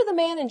sickness. Remember the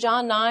man in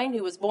John 9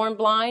 who was born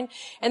blind,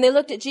 and they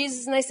looked at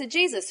Jesus and they said,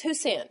 Jesus, who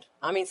sinned?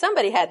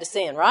 Somebody had to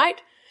sin,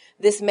 right?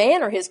 This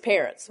man or his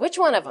parents? Which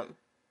one of them?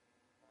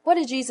 What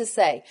did Jesus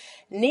say?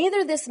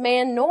 Neither this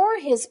man nor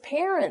his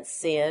parents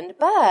sinned,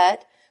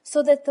 but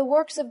so that the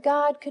works of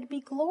God could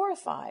be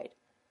glorified.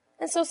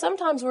 And so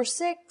sometimes we're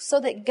sick so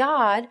that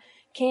God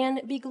can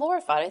be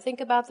glorified. I think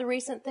about the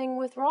recent thing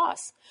with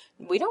Ross.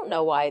 We don't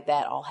know why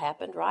that all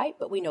happened, right?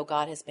 But we know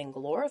God has been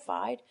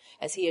glorified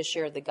as he has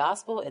shared the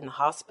gospel in the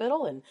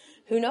hospital, and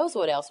who knows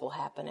what else will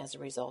happen as a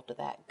result of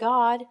that.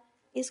 God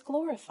is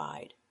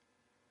glorified.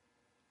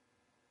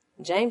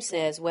 James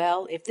says,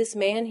 well, if this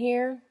man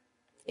here,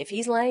 if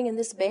he's laying in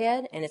this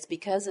bed and it's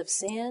because of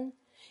sin,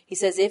 he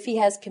says if he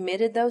has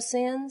committed those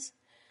sins,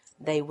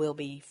 they will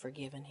be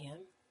forgiven him.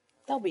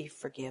 They'll be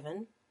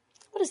forgiven.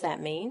 What does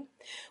that mean?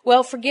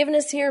 Well,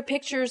 forgiveness here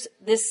pictures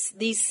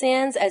these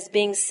sins as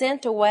being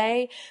sent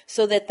away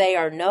so that they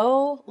are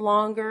no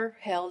longer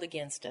held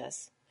against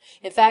us.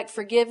 In fact,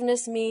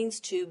 forgiveness means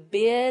to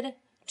bid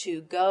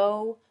to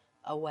go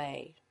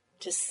away,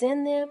 to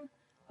send them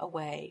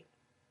away.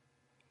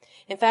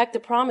 In fact, the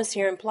promise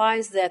here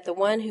implies that the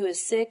one who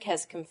is sick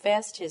has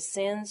confessed his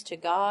sins to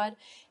God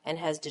and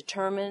has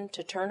determined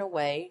to turn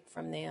away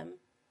from them.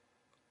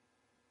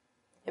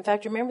 In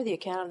fact, remember the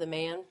account of the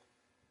man?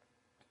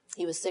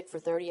 He was sick for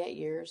 38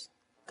 years.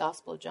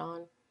 Gospel of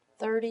John.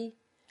 30.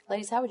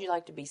 Ladies, how would you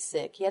like to be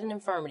sick? He had an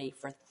infirmity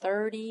for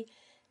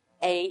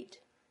 38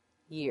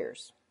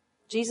 years.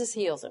 Jesus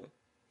heals him.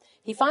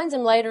 He finds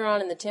him later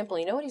on in the temple.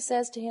 You know what he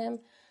says to him?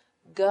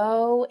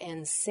 Go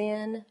and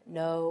sin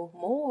no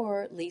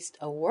more, lest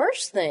a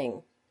worse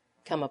thing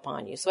come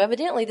upon you. So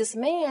evidently this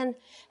man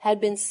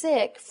had been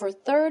sick for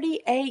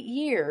 38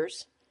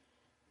 years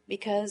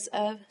because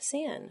of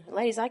sin.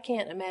 Ladies, I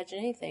can't imagine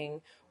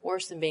anything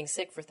worse than being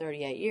sick for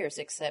 38 years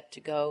except to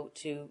go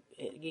to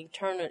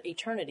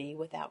eternity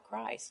without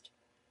Christ.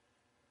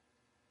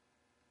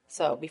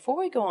 So before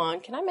we go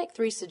on, can I make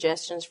 3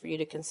 suggestions for you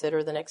to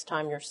consider the next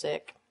time you're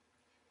sick?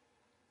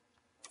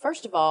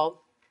 First of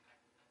all,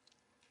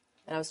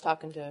 and I was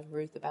talking to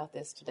Ruth about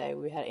this today.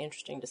 We had an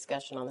interesting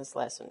discussion on this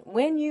lesson.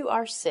 When you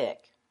are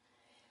sick,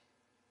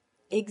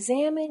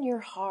 examine your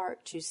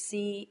heart to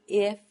see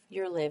if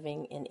you're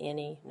living in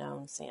any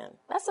known sin.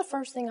 That's the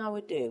first thing I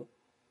would do.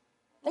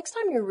 Next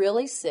time you're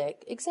really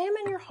sick,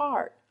 examine your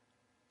heart.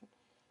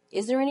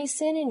 Is there any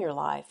sin in your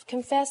life?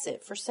 Confess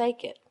it,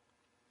 forsake it.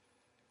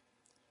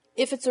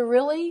 If it's a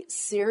really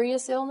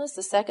serious illness,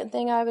 the second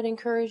thing I would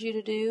encourage you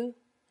to do,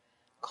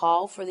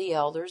 call for the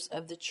elders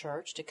of the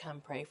church to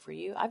come pray for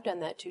you. I've done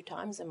that 2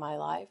 times in my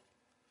life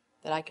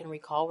that I can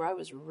recall where I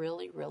was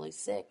really, really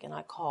sick, and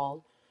I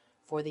called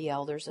for the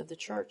elders of the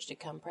church to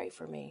come pray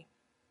for me.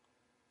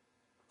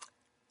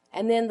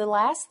 And then the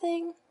last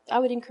thing I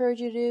would encourage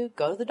you to do,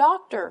 go to the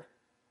doctor.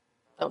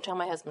 Don't tell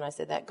my husband I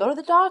said that. Go to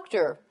the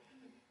doctor.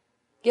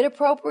 Get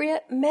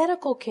appropriate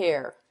medical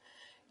care.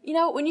 You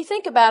know, when you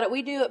think about it,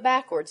 we do it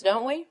backwards,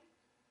 don't we?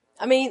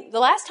 I mean, the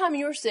last time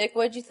you were sick,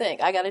 what did you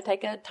think? I got to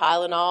take a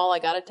Tylenol. I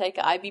got to take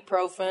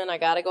ibuprofen. I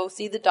got to go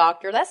see the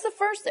doctor. That's the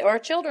first thing. Or our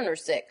children are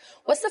sick.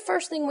 What's the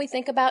first thing we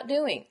think about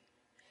doing?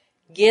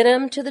 Get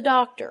them to the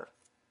doctor.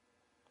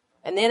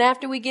 And then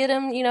after we get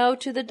them,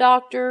 to the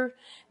doctor,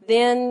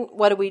 then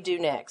what do we do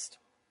next?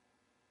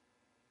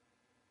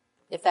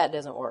 If that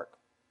doesn't work,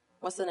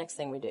 what's the next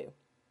thing we do?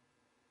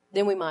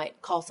 Then we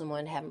might call someone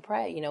and have them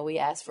pray. We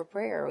ask for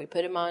prayer. We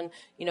put them on,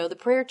 the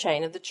prayer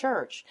chain of the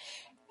church.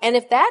 And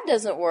if that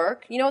doesn't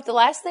work, you know what the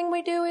last thing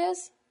we do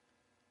is?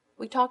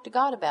 We talk to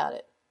God about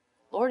it.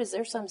 Lord, is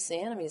there some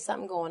sin? Is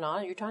something going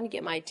on? You're trying to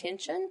get my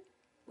attention?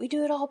 We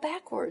do it all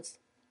backwards.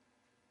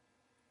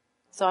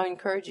 So I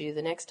encourage you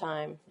the next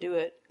time, do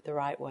it the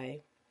right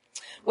way.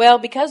 Well,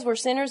 because we're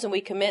sinners and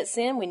we commit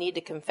sin, we need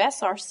to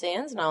confess our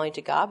sins, not only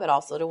to God, but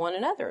also to one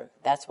another.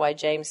 That's why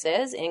James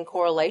says, in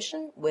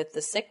correlation with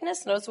the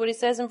sickness, notice what he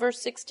says in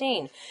verse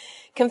 16.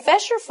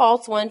 Confess your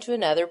faults one to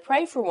another,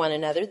 pray for one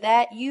another,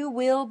 that you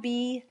will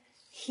be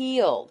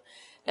healed.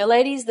 Now,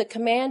 ladies, the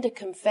command to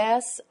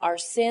confess our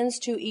sins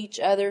to each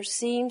other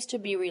seems to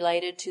be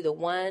related to the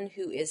one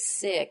who is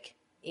sick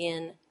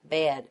in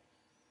bed.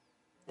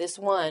 This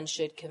one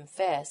should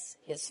confess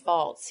his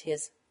faults,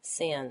 his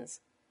sins.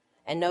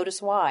 And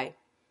notice why.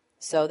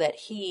 So that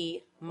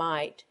he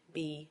might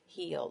be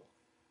healed.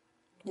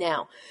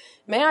 Now,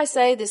 may I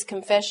say this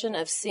confession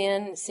of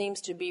sin seems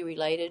to be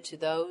related to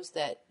those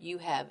that you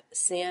have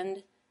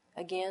sinned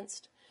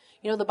against?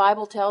 The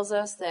Bible tells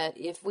us that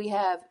if we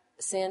have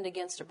sinned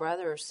against a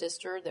brother or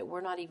sister, that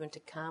we're not even to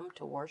come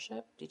to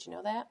worship. Did you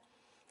know that?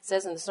 It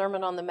says in the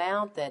Sermon on the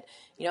Mount that,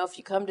 if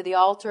you come to the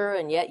altar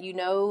and yet you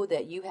know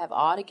that you have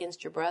aught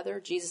against your brother,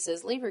 Jesus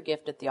says, leave your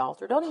gift at the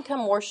altar. Don't even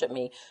come worship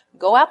me.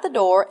 Go out the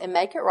door and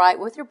make it right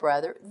with your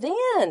brother.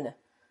 Then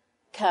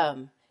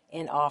come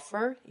and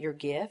offer your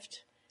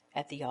gift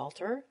at the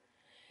altar.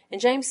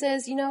 And James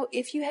says,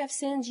 if you have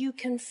sins, you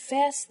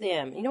confess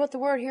them. You know what the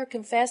word here,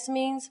 confess,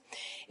 means?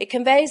 It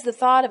conveys the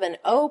thought of an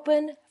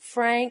open,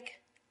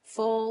 frank,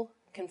 full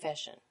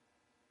confession.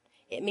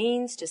 It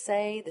means to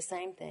say the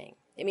same thing.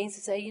 It means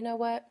to say, you know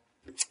what,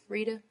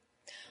 Rita,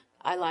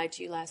 I lied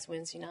to you last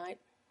Wednesday night.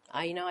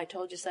 I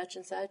told you such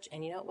and such,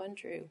 and it wasn't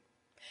true.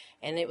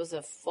 And it was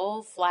a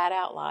full,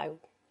 flat-out lie.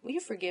 Will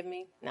you forgive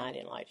me? No, I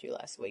didn't lie to you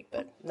last week,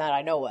 but not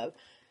I know of.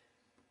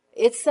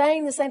 It's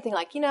saying the same thing,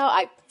 like,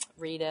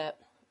 Rita,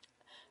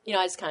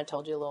 I just kind of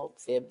told you a little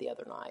fib the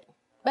other night,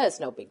 but it's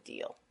no big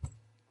deal.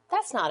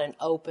 That's not an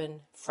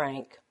open,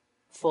 frank,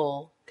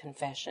 full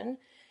confession.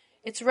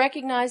 It's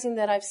recognizing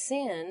that I've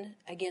sinned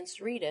against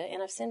Rita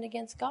and I've sinned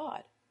against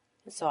God.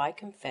 And so I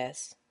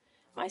confess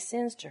my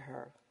sins to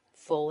her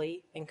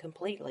fully and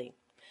completely.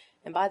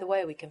 And by the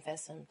way, we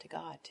confess them to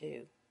God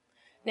too.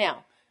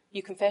 Now,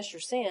 you confess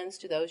your sins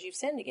to those you've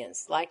sinned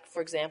against. Like,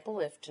 for example,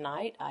 if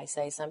tonight I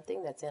say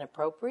something that's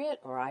inappropriate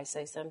or I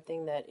say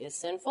something that is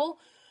sinful,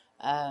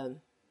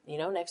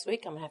 next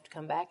week I'm going to have to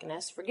come back and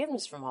ask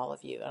forgiveness from all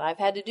of you. And I've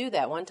had to do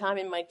that one time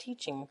in my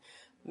teaching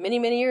many,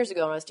 many years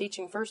ago when I was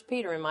teaching 1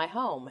 Peter in my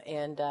home.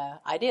 And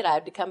I did. I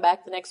had to come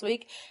back the next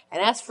week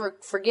and ask for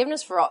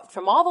forgiveness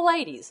from all the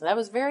ladies. And that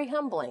was very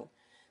humbling.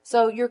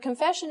 So your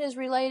confession is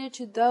related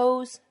to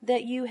those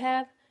that you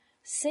have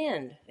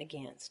sinned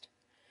against.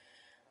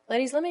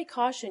 Ladies, let me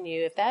caution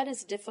you, if that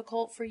is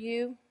difficult for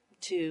you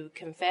to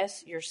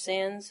confess your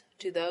sins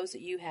to those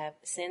that you have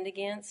sinned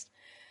against,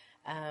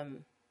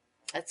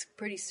 that's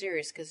pretty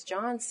serious, because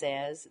John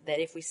says that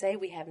if we say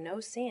we have no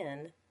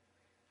sin,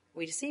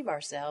 we deceive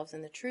ourselves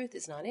and the truth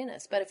is not in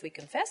us. But if we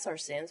confess our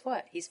sins,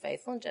 what? He's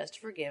faithful and just to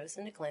forgive us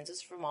and to cleanse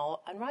us from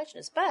all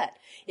unrighteousness. But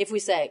if we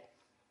say,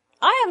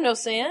 I have no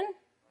sin,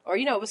 or,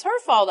 it was her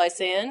fault I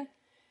sinned,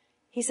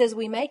 he says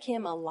we make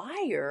him a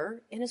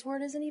liar and his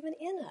word isn't even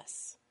in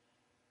us.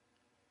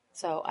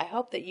 So I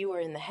hope that you are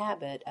in the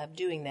habit of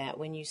doing that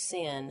when you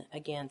sin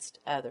against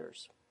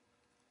others.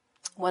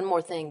 One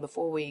more thing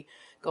before we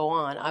go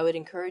on. I would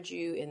encourage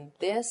you in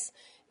this.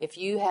 If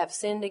you have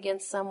sinned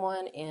against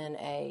someone in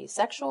a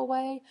sexual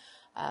way,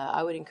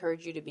 I would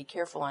encourage you to be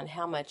careful on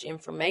how much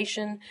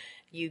information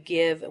you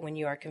give when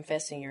you are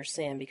confessing your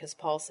sin, because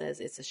Paul says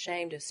it's a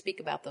shame to speak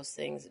about those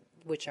things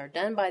which are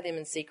done by them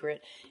in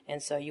secret,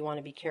 and so you want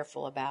to be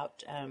careful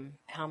about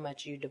how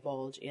much you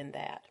divulge in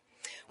that.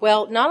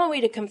 Well, not only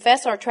to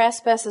confess our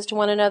trespasses to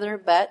one another,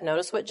 but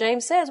notice what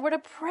James says, we're to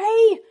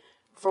pray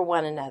for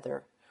one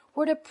another.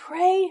 We're to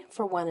pray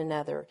for one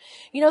another.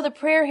 The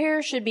prayer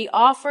here should be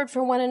offered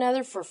for one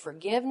another for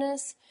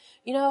forgiveness.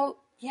 You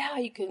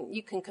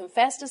can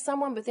confess to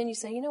someone, but then you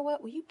say,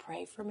 what, will you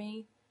pray for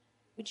me?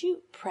 Would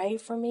you pray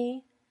for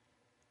me?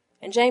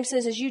 And James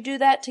says, as you do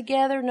that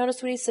together,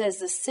 notice what he says,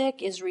 the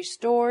sick is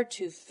restored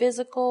to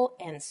physical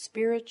and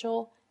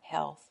spiritual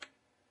health.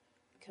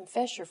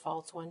 Confess your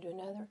faults one to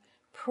another.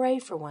 Pray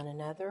for one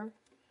another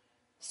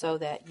so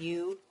that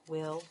you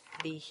will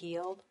be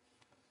healed.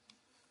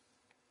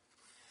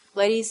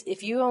 Ladies,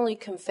 if you only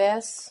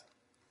confess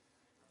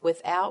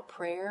without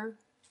prayer,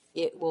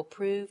 it will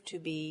prove to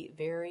be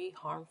very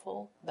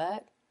harmful.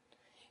 But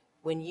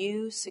when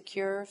you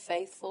secure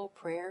faithful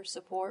prayer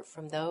support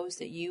from those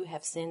that you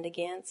have sinned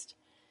against,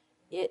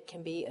 it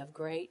can be of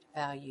great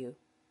value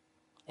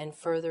and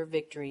further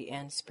victory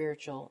and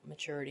spiritual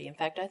maturity. In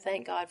fact, I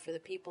thank God for the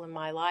people in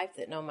my life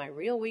that know my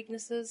real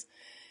weaknesses.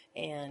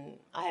 And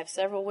I have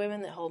several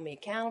women that hold me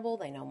accountable.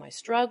 They know my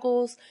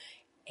struggles.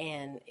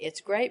 And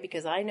it's great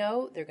because I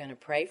know they're going to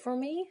pray for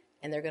me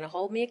and they're going to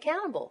hold me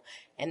accountable.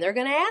 And they're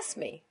going to ask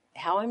me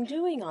how I'm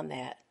doing on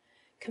that.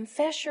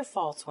 Confess your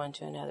faults one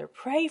to another.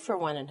 Pray for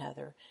one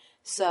another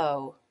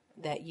so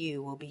that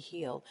you will be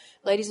healed.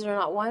 Ladies, there are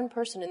not one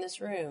person in this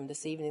room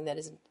this evening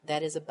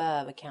that is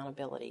above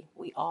accountability.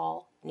 We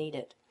all need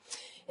it.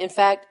 In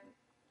fact,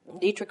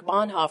 Dietrich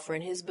Bonhoeffer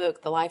in his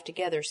book, The Life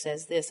Together,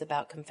 says this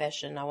about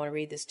confession. I want to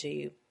read this to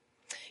you.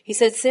 He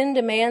said, sin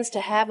demands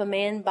to have a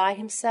man by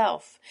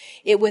himself.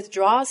 It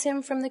withdraws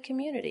him from the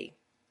community.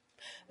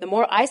 The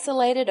more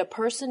isolated a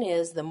person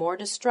is, the more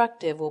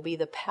destructive will be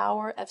the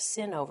power of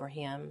sin over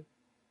him.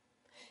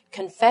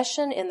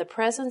 Confession in the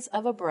presence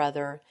of a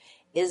brother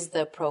is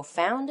the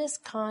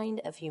profoundest kind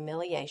of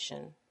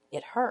humiliation.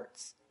 It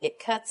hurts.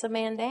 It cuts a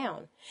man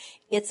down.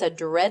 It's a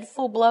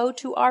dreadful blow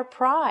to our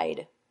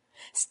pride.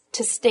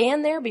 To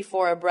stand there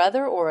before a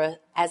brother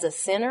as a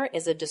sinner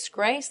is a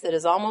disgrace that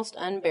is almost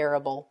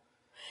unbearable.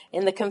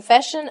 In the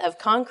confession of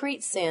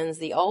concrete sins,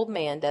 the old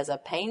man does a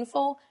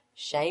painful,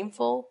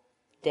 shameful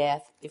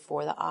death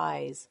before the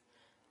eyes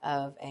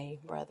of a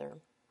brother.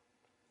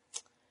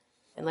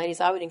 And ladies,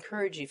 I would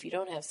encourage you, if you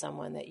don't have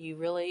someone that you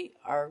really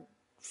are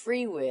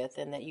free with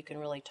and that you can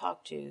really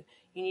talk to,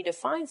 you need to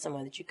find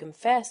someone that you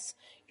confess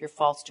your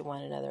faults to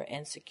one another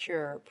and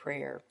secure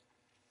prayer.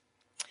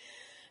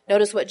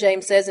 Notice what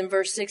James says in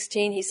verse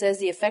 16. He says,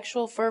 the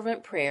effectual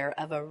fervent prayer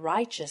of a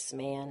righteous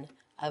man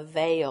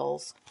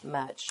avails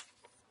much.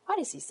 Why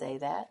does he say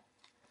that?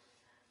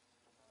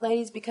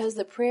 Ladies, because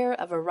the prayer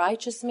of a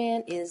righteous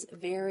man is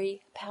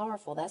very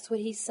powerful. That's what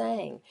he's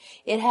saying.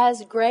 It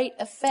has great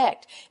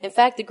effect. In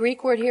fact, the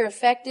Greek word here,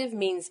 effective,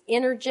 means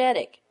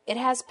energetic. It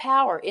has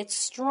power. It's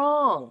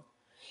strong.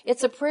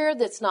 It's a prayer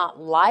that's not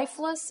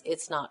lifeless.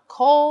 It's not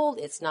cold.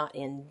 It's not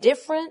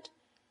indifferent.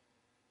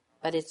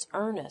 But it's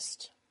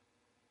earnest.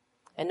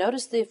 And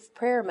notice the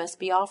prayer must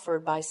be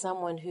offered by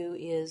someone who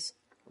is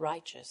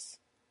righteous.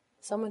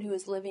 Someone who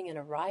is living in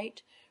a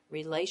right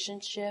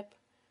relationship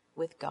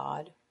with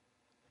God.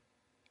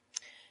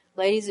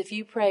 Ladies, if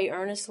you pray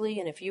earnestly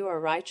and if you are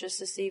righteous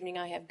this evening,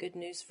 I have good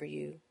news for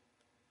you.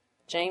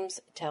 James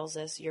tells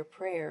us your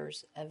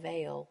prayers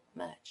avail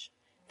much.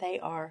 They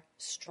are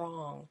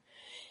strong.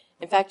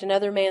 In fact,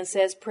 another man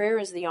says prayer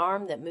is the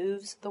arm that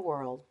moves the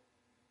world.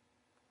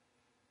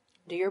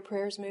 Do your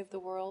prayers move the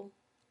world?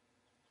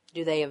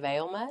 Do they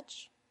avail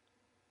much?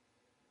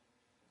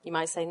 You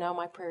might say, no,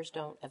 my prayers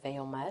don't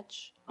avail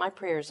much. My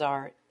prayers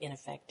are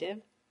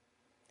ineffective.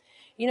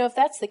 If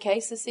that's the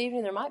case this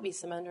evening, there might be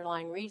some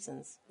underlying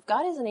reasons. If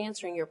God isn't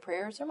answering your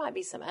prayers, there might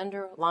be some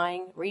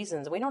underlying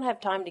reasons. We don't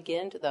have time to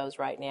get into those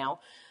right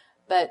now.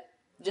 But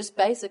just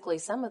basically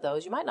some of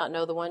those, you might not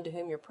know the one to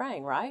whom you're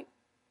praying, right?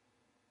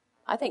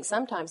 I think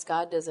sometimes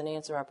God doesn't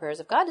answer our prayers.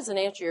 If God hasn't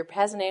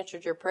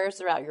answered your prayers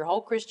throughout your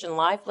whole Christian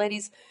life,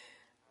 ladies,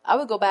 I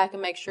would go back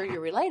and make sure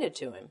you're related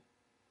to him.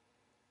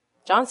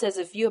 John says,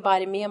 if you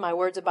abide in me and my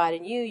words abide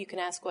in you, you can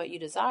ask what you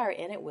desire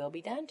and it will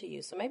be done to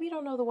you. So maybe you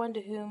don't know the one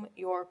to whom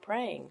you're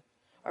praying.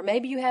 Or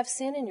maybe you have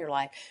sin in your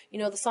life. You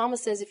know, the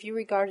psalmist says, if you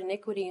regard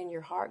iniquity in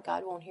your heart,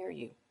 God won't hear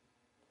you.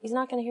 He's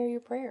not going to hear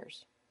your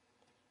prayers.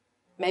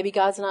 Maybe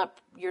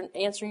you're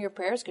answering your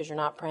prayers because you're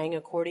not praying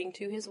according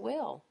to his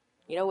will.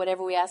 You know,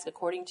 whatever we ask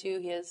according to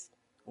his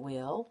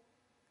will,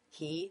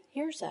 he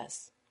hears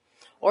us.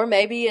 Or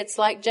maybe it's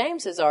like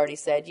James has already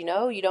said, you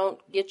know, you don't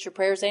get your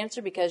prayers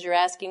answered because you're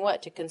asking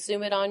what? To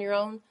consume it on your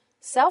own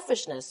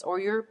selfishness or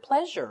your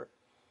pleasure.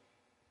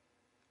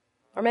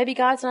 Or maybe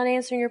God's not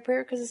answering your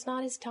prayer because it's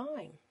not his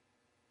time.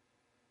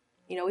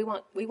 You know,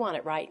 we want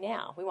it right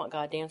now. We want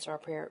God to answer our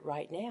prayer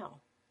right now.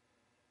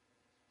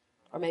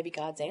 Or maybe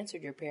God's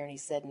answered your prayer and he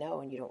said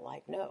no and you don't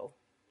like no.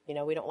 You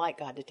know, we don't like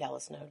God to tell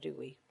us no, do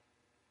we?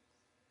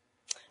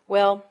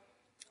 Well,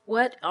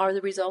 what are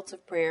the results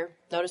of prayer?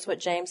 Notice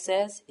what James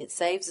says. It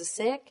saves the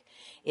sick,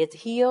 it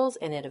heals,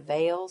 and it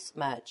avails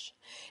much.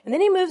 And then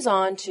he moves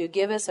on to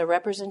give us a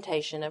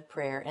representation of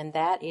prayer, and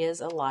that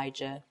is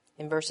Elijah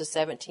in verses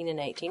 17 and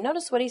 18.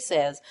 Notice what he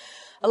says.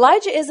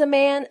 Elijah is a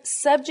man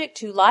subject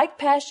to like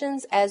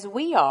passions as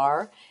we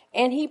are,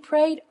 and he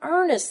prayed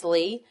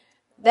earnestly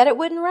that it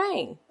wouldn't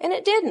rain, and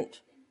it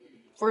didn't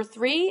for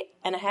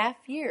 3.5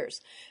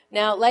 years.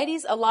 Now,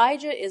 ladies,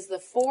 Elijah is the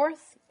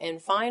fourth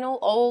and final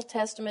Old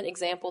Testament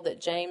example that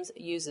James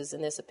uses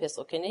in this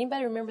epistle. Can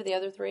anybody remember the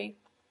other three?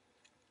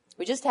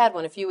 We just had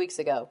one a few weeks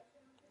ago.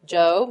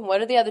 Job.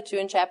 What are the other two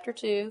in chapter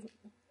 2?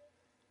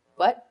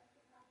 What?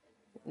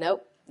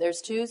 Nope.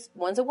 There's two.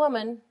 One's a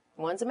woman.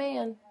 One's a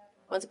man.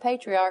 One's a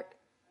patriarch.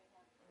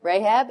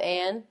 Rahab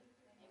and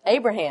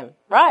Abraham.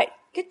 Right.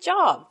 Good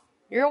job.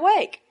 You're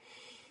awake.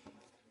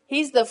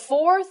 He's the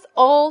fourth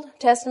Old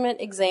Testament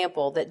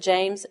example that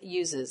James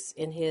uses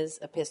in his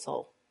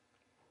epistle.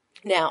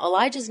 Now,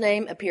 Elijah's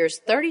name appears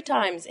 30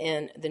 times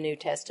in the New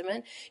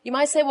Testament. You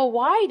might say, well,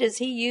 why does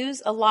he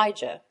use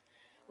Elijah?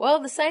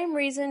 Well, the same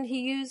reason he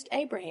used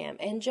Abraham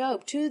and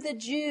Job. To the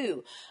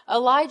Jew,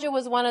 Elijah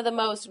was one of the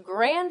most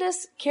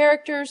grandest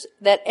characters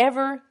that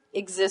ever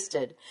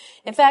existed.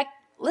 In fact,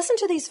 listen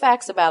to these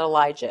facts about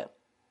Elijah.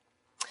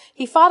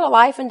 He fought a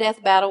life and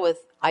death battle with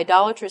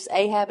idolatrous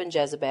Ahab and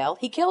Jezebel.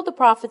 He killed the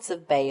prophets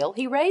of Baal.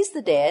 He raised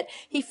the dead.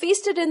 He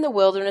feasted in the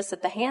wilderness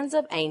at the hands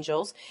of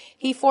angels.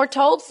 He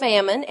foretold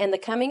famine and the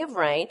coming of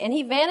rain. And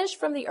he vanished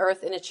from the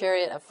earth in a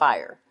chariot of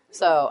fire.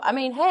 So, I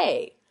mean,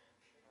 hey,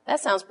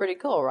 that sounds pretty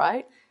cool,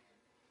 right?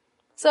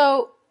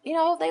 So, you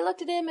know, they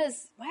looked at him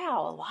as,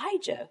 wow,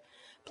 Elijah.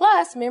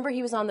 Plus, remember,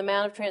 he was on the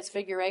Mount of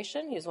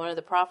Transfiguration. He was one of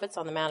the prophets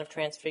on the Mount of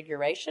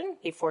Transfiguration.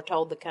 He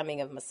foretold the coming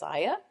of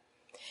Messiah.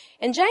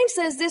 And James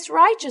says this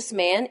righteous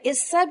man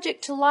is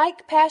subject to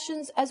like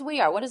passions as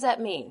we are. What does that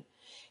mean?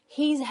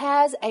 He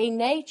has a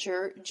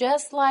nature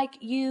just like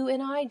you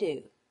and I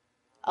do.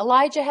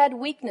 Elijah had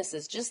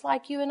weaknesses just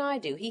like you and I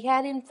do. He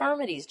had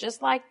infirmities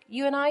just like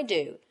you and I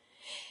do.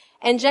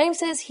 And James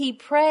says he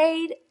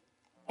prayed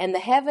and the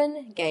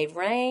heaven gave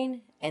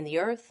rain and the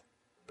earth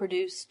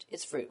produced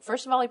its fruit.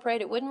 First of all, he prayed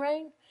it wouldn't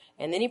rain,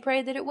 and then he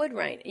prayed that it would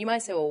rain. You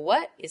might say, well,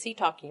 what is he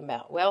talking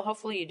about? Well,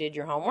 hopefully you did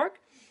your homework.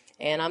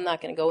 And I'm not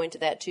going to go into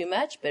that too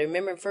much. But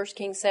remember in 1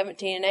 Kings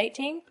 17 and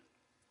 18,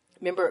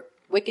 remember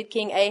wicked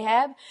King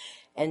Ahab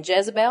and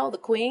Jezebel, the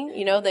queen,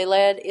 you know, they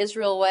led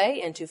Israel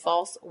away into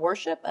false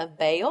worship of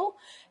Baal.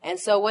 And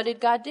so what did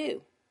God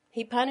do?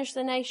 He punished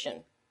the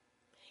nation.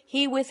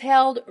 He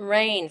withheld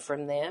rain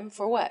from them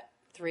for what?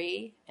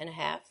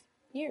 3.5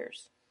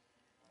 years.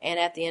 And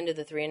at the end of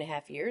the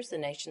 3.5 years, the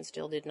nation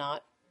still did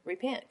not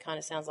repent. Kind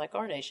of sounds like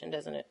our nation,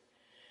 doesn't it?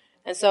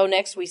 And so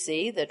next we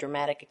see the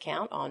dramatic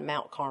account on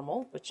Mount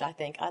Carmel, which I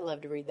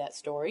love to read that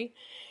story.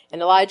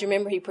 And Elijah,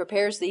 remember, he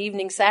prepares the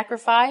evening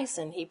sacrifice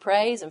and he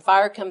prays and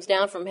fire comes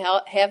down from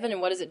heaven. And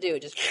what does it do?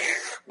 It just,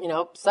 you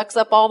know, sucks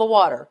up all the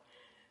water,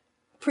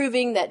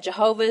 proving that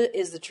Jehovah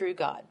is the true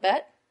God.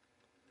 But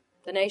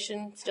the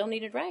nation still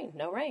needed rain.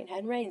 No rain.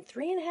 Hadn't rained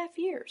 3.5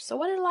 years. So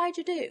what did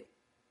Elijah do?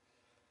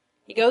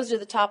 He goes to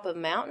the top of a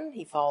mountain.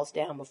 He falls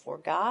down before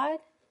God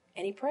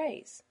and he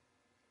prays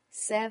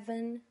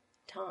 7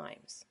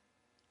 times.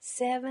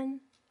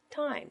 7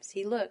 times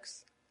he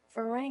looks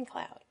for a rain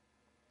cloud.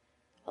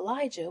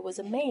 Elijah was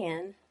a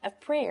man of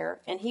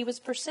prayer, and he was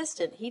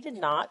persistent. He did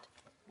not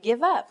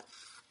give up.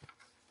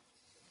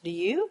 Do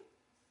you?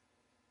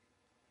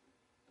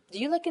 Do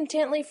you look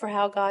intently for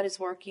how God is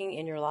working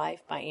in your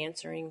life by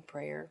answering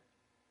prayer?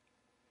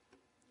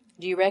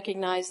 Do you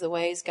recognize the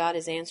ways God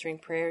is answering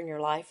prayer in your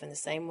life in the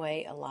same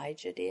way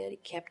Elijah did? He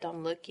kept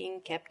on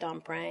looking, kept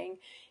on praying,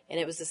 and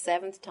it was the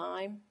 7th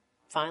time,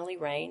 finally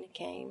rain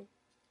came.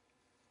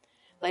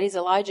 Ladies,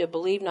 Elijah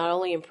believed not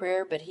only in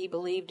prayer, but he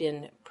believed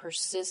in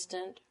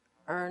persistent,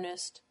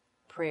 earnest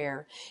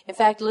prayer. In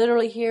fact,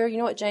 literally here, you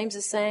know what James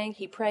is saying?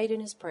 He prayed in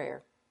his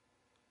prayer.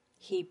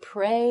 He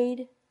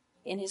prayed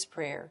in his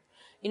prayer.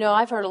 You know,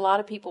 I've heard a lot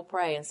of people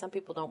pray, and some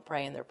people don't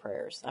pray in their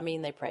prayers. I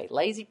mean, they pray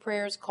lazy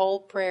prayers,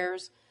 cold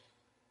prayers,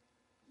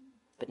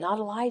 but not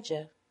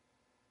Elijah.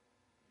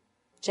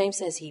 James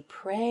says he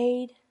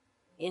prayed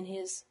in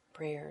his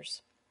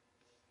prayers.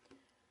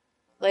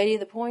 Lady,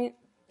 the point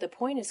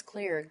is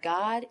clear.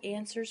 God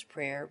answers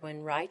prayer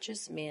when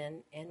righteous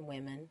men and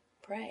women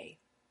pray.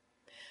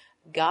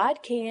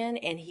 God can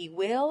and he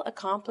will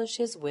accomplish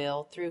his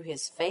will through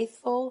his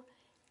faithful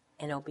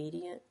and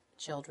obedient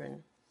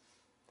children.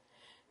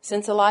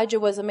 Since Elijah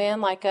was a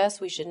man like us,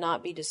 we should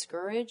not be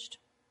discouraged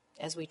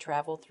as we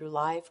travel through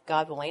life.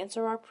 God will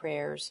answer our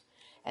prayers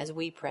as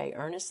we pray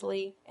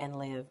earnestly and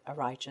live a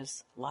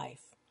righteous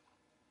life.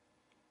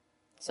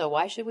 So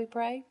why should we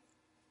pray?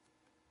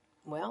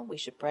 Well, we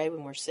should pray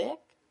when we're sick.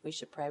 We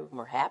should pray when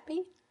we're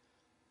happy.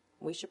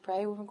 We should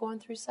pray when we're going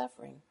through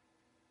suffering.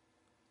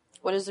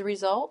 What is the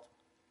result?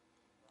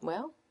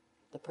 Well,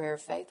 the prayer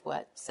of faith,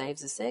 what?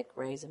 Saves the sick,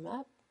 raise them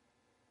up.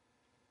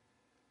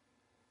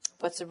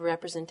 What's the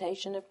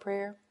representation of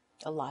prayer?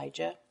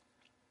 Elijah,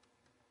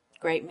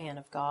 great man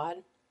of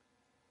God.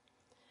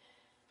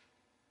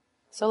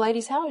 So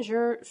ladies, how is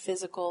your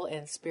physical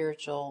and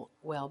spiritual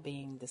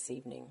well-being this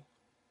evening?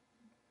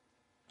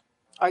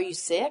 Are you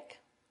sick?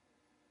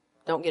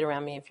 Don't get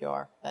around me if you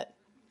are, but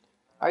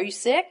are you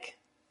sick?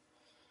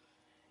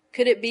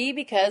 Could it be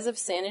because of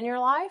sin in your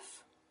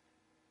life?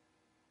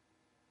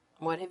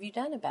 What have you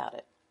done about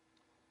it?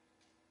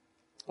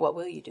 What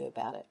will you do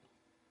about it?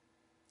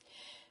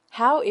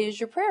 How is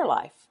your prayer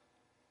life?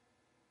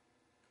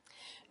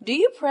 Do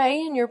you pray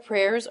in your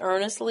prayers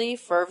earnestly,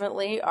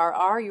 fervently, or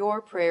are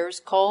your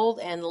prayers cold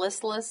and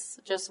listless,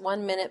 just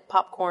 1-minute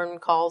popcorn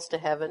calls to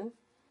heaven?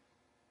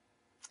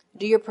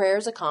 Do your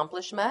prayers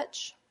accomplish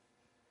much?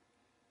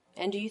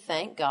 And do you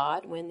thank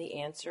God when the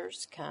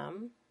answers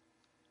come?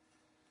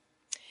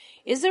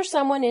 Is there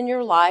someone in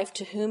your life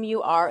to whom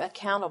you are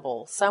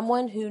accountable?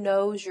 Someone who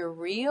knows your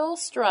real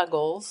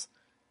struggles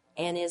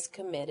and is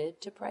committed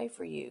to pray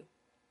for you?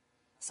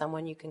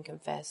 Someone you can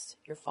confess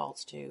your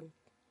faults to?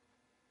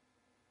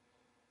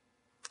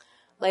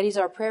 Ladies,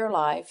 our prayer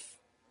life,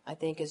 I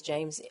think as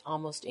James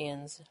almost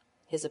ends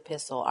his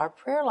epistle, our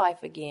prayer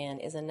life again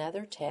is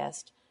another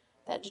test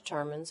that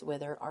determines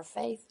whether our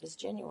faith is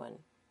genuine.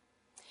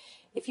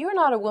 If you're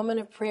not a woman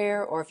of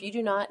prayer, or if you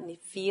do not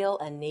feel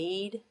a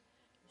need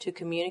to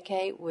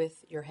communicate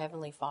with your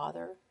Heavenly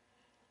Father,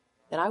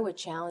 then I would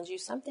challenge you,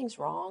 something's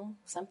wrong,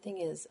 something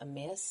is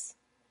amiss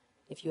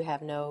if you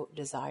have no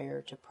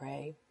desire to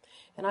pray.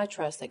 And I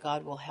trust that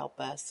God will help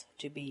us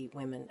to be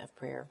women of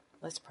prayer.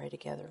 Let's pray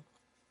together.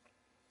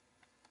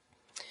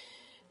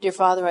 Dear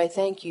Father, I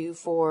thank you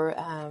for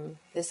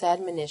this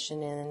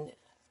admonition in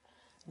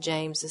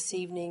James this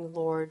evening,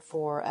 Lord,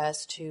 for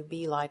us to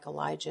be like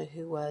Elijah,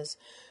 who was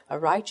a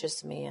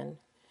righteous man.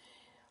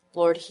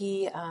 Lord,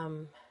 he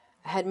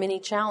had many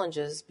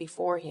challenges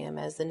before him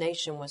as the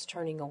nation was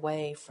turning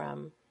away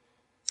from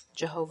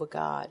Jehovah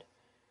God.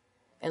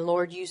 And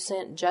Lord, you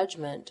sent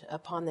judgment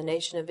upon the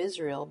nation of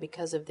Israel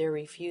because of their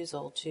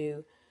refusal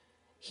to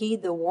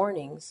heed the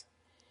warnings.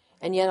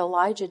 And yet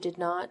Elijah did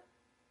not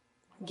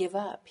give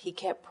up. He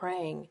kept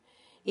praying.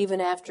 Even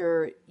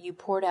after you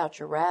poured out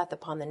your wrath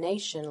upon the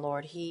nation,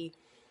 Lord, he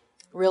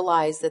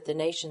realized that the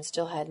nation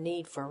still had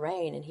need for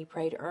rain, and he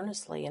prayed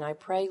earnestly. And I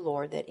pray,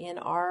 Lord, that in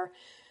our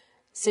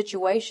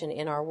situation,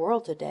 in our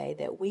world today,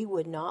 that we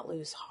would not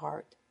lose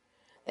heart,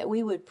 that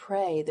we would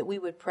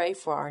pray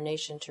for our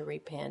nation to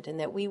repent, and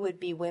that we would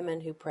be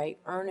women who pray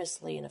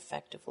earnestly and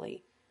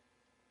effectively.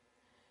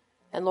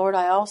 And Lord,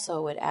 I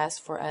also would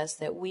ask for us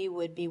that we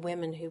would be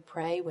women who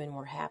pray when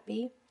we're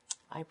happy.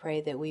 I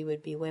pray that we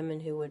would be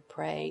women who would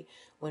pray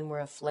when we're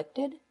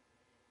afflicted,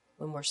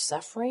 when we're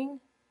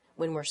suffering,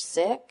 when we're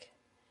sick,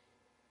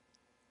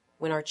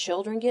 when our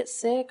children get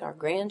sick, our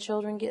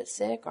grandchildren get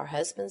sick, our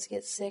husbands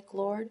get sick,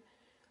 Lord.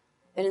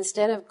 And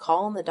instead of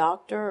calling the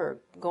doctor or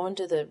going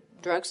to the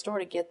drugstore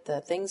to get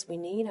the things we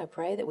need, I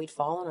pray that we'd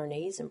fall on our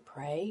knees and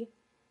pray.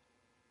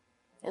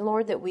 And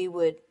Lord, that we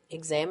would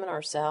examine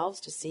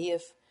ourselves to see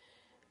if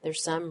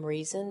there's some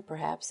reason,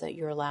 perhaps, that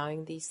you're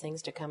allowing these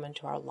things to come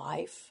into our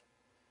life.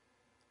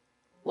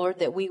 Lord,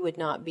 that we would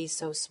not be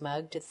so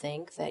smug to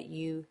think that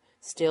you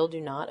still do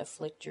not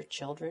afflict your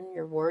children.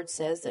 Your word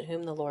says that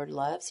whom the Lord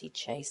loves, he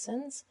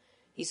chastens.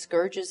 He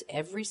scourges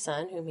every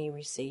son whom he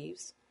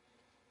receives.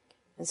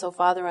 And so,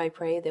 Father, I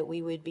pray that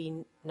we would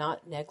be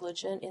not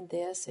negligent in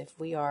this. If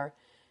we are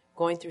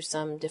going through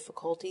some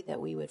difficulty,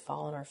 that we would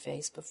fall on our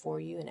face before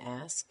you and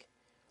ask,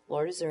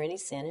 Lord, is there any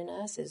sin in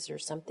us? Is there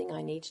something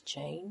I need to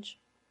change?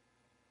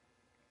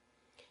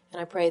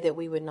 And I pray that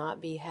we would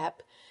not be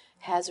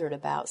haphazard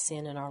about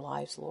sin in our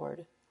lives,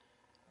 Lord.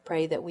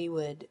 Pray that we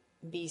would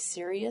be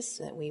serious,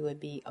 that we would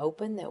be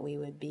open, that we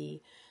would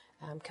be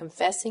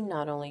confessing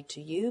not only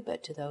to you,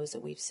 but to those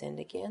that we've sinned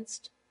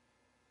against.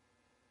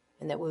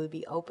 And that we would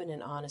be open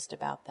and honest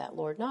about that,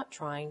 Lord, not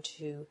trying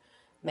to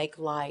make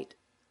light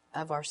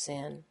of our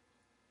sin.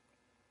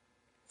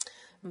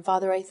 And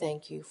Father, I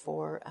thank you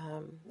for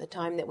the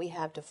time that we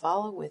have to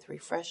follow with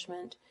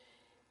refreshment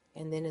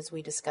And then as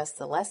we discuss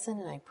the lesson,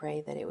 and I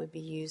pray that it would be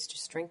used to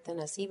strengthen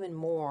us even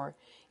more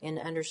in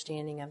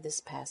understanding of this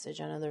passage.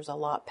 I know there's a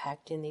lot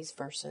packed in these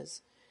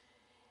verses.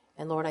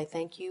 And Lord, I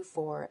thank you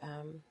for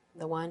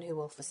the one who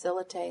will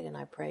facilitate, and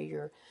I pray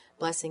your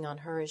blessing on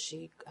her as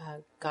she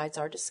guides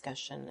our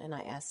discussion. And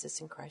I ask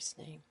this in Christ's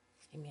name.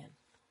 Amen.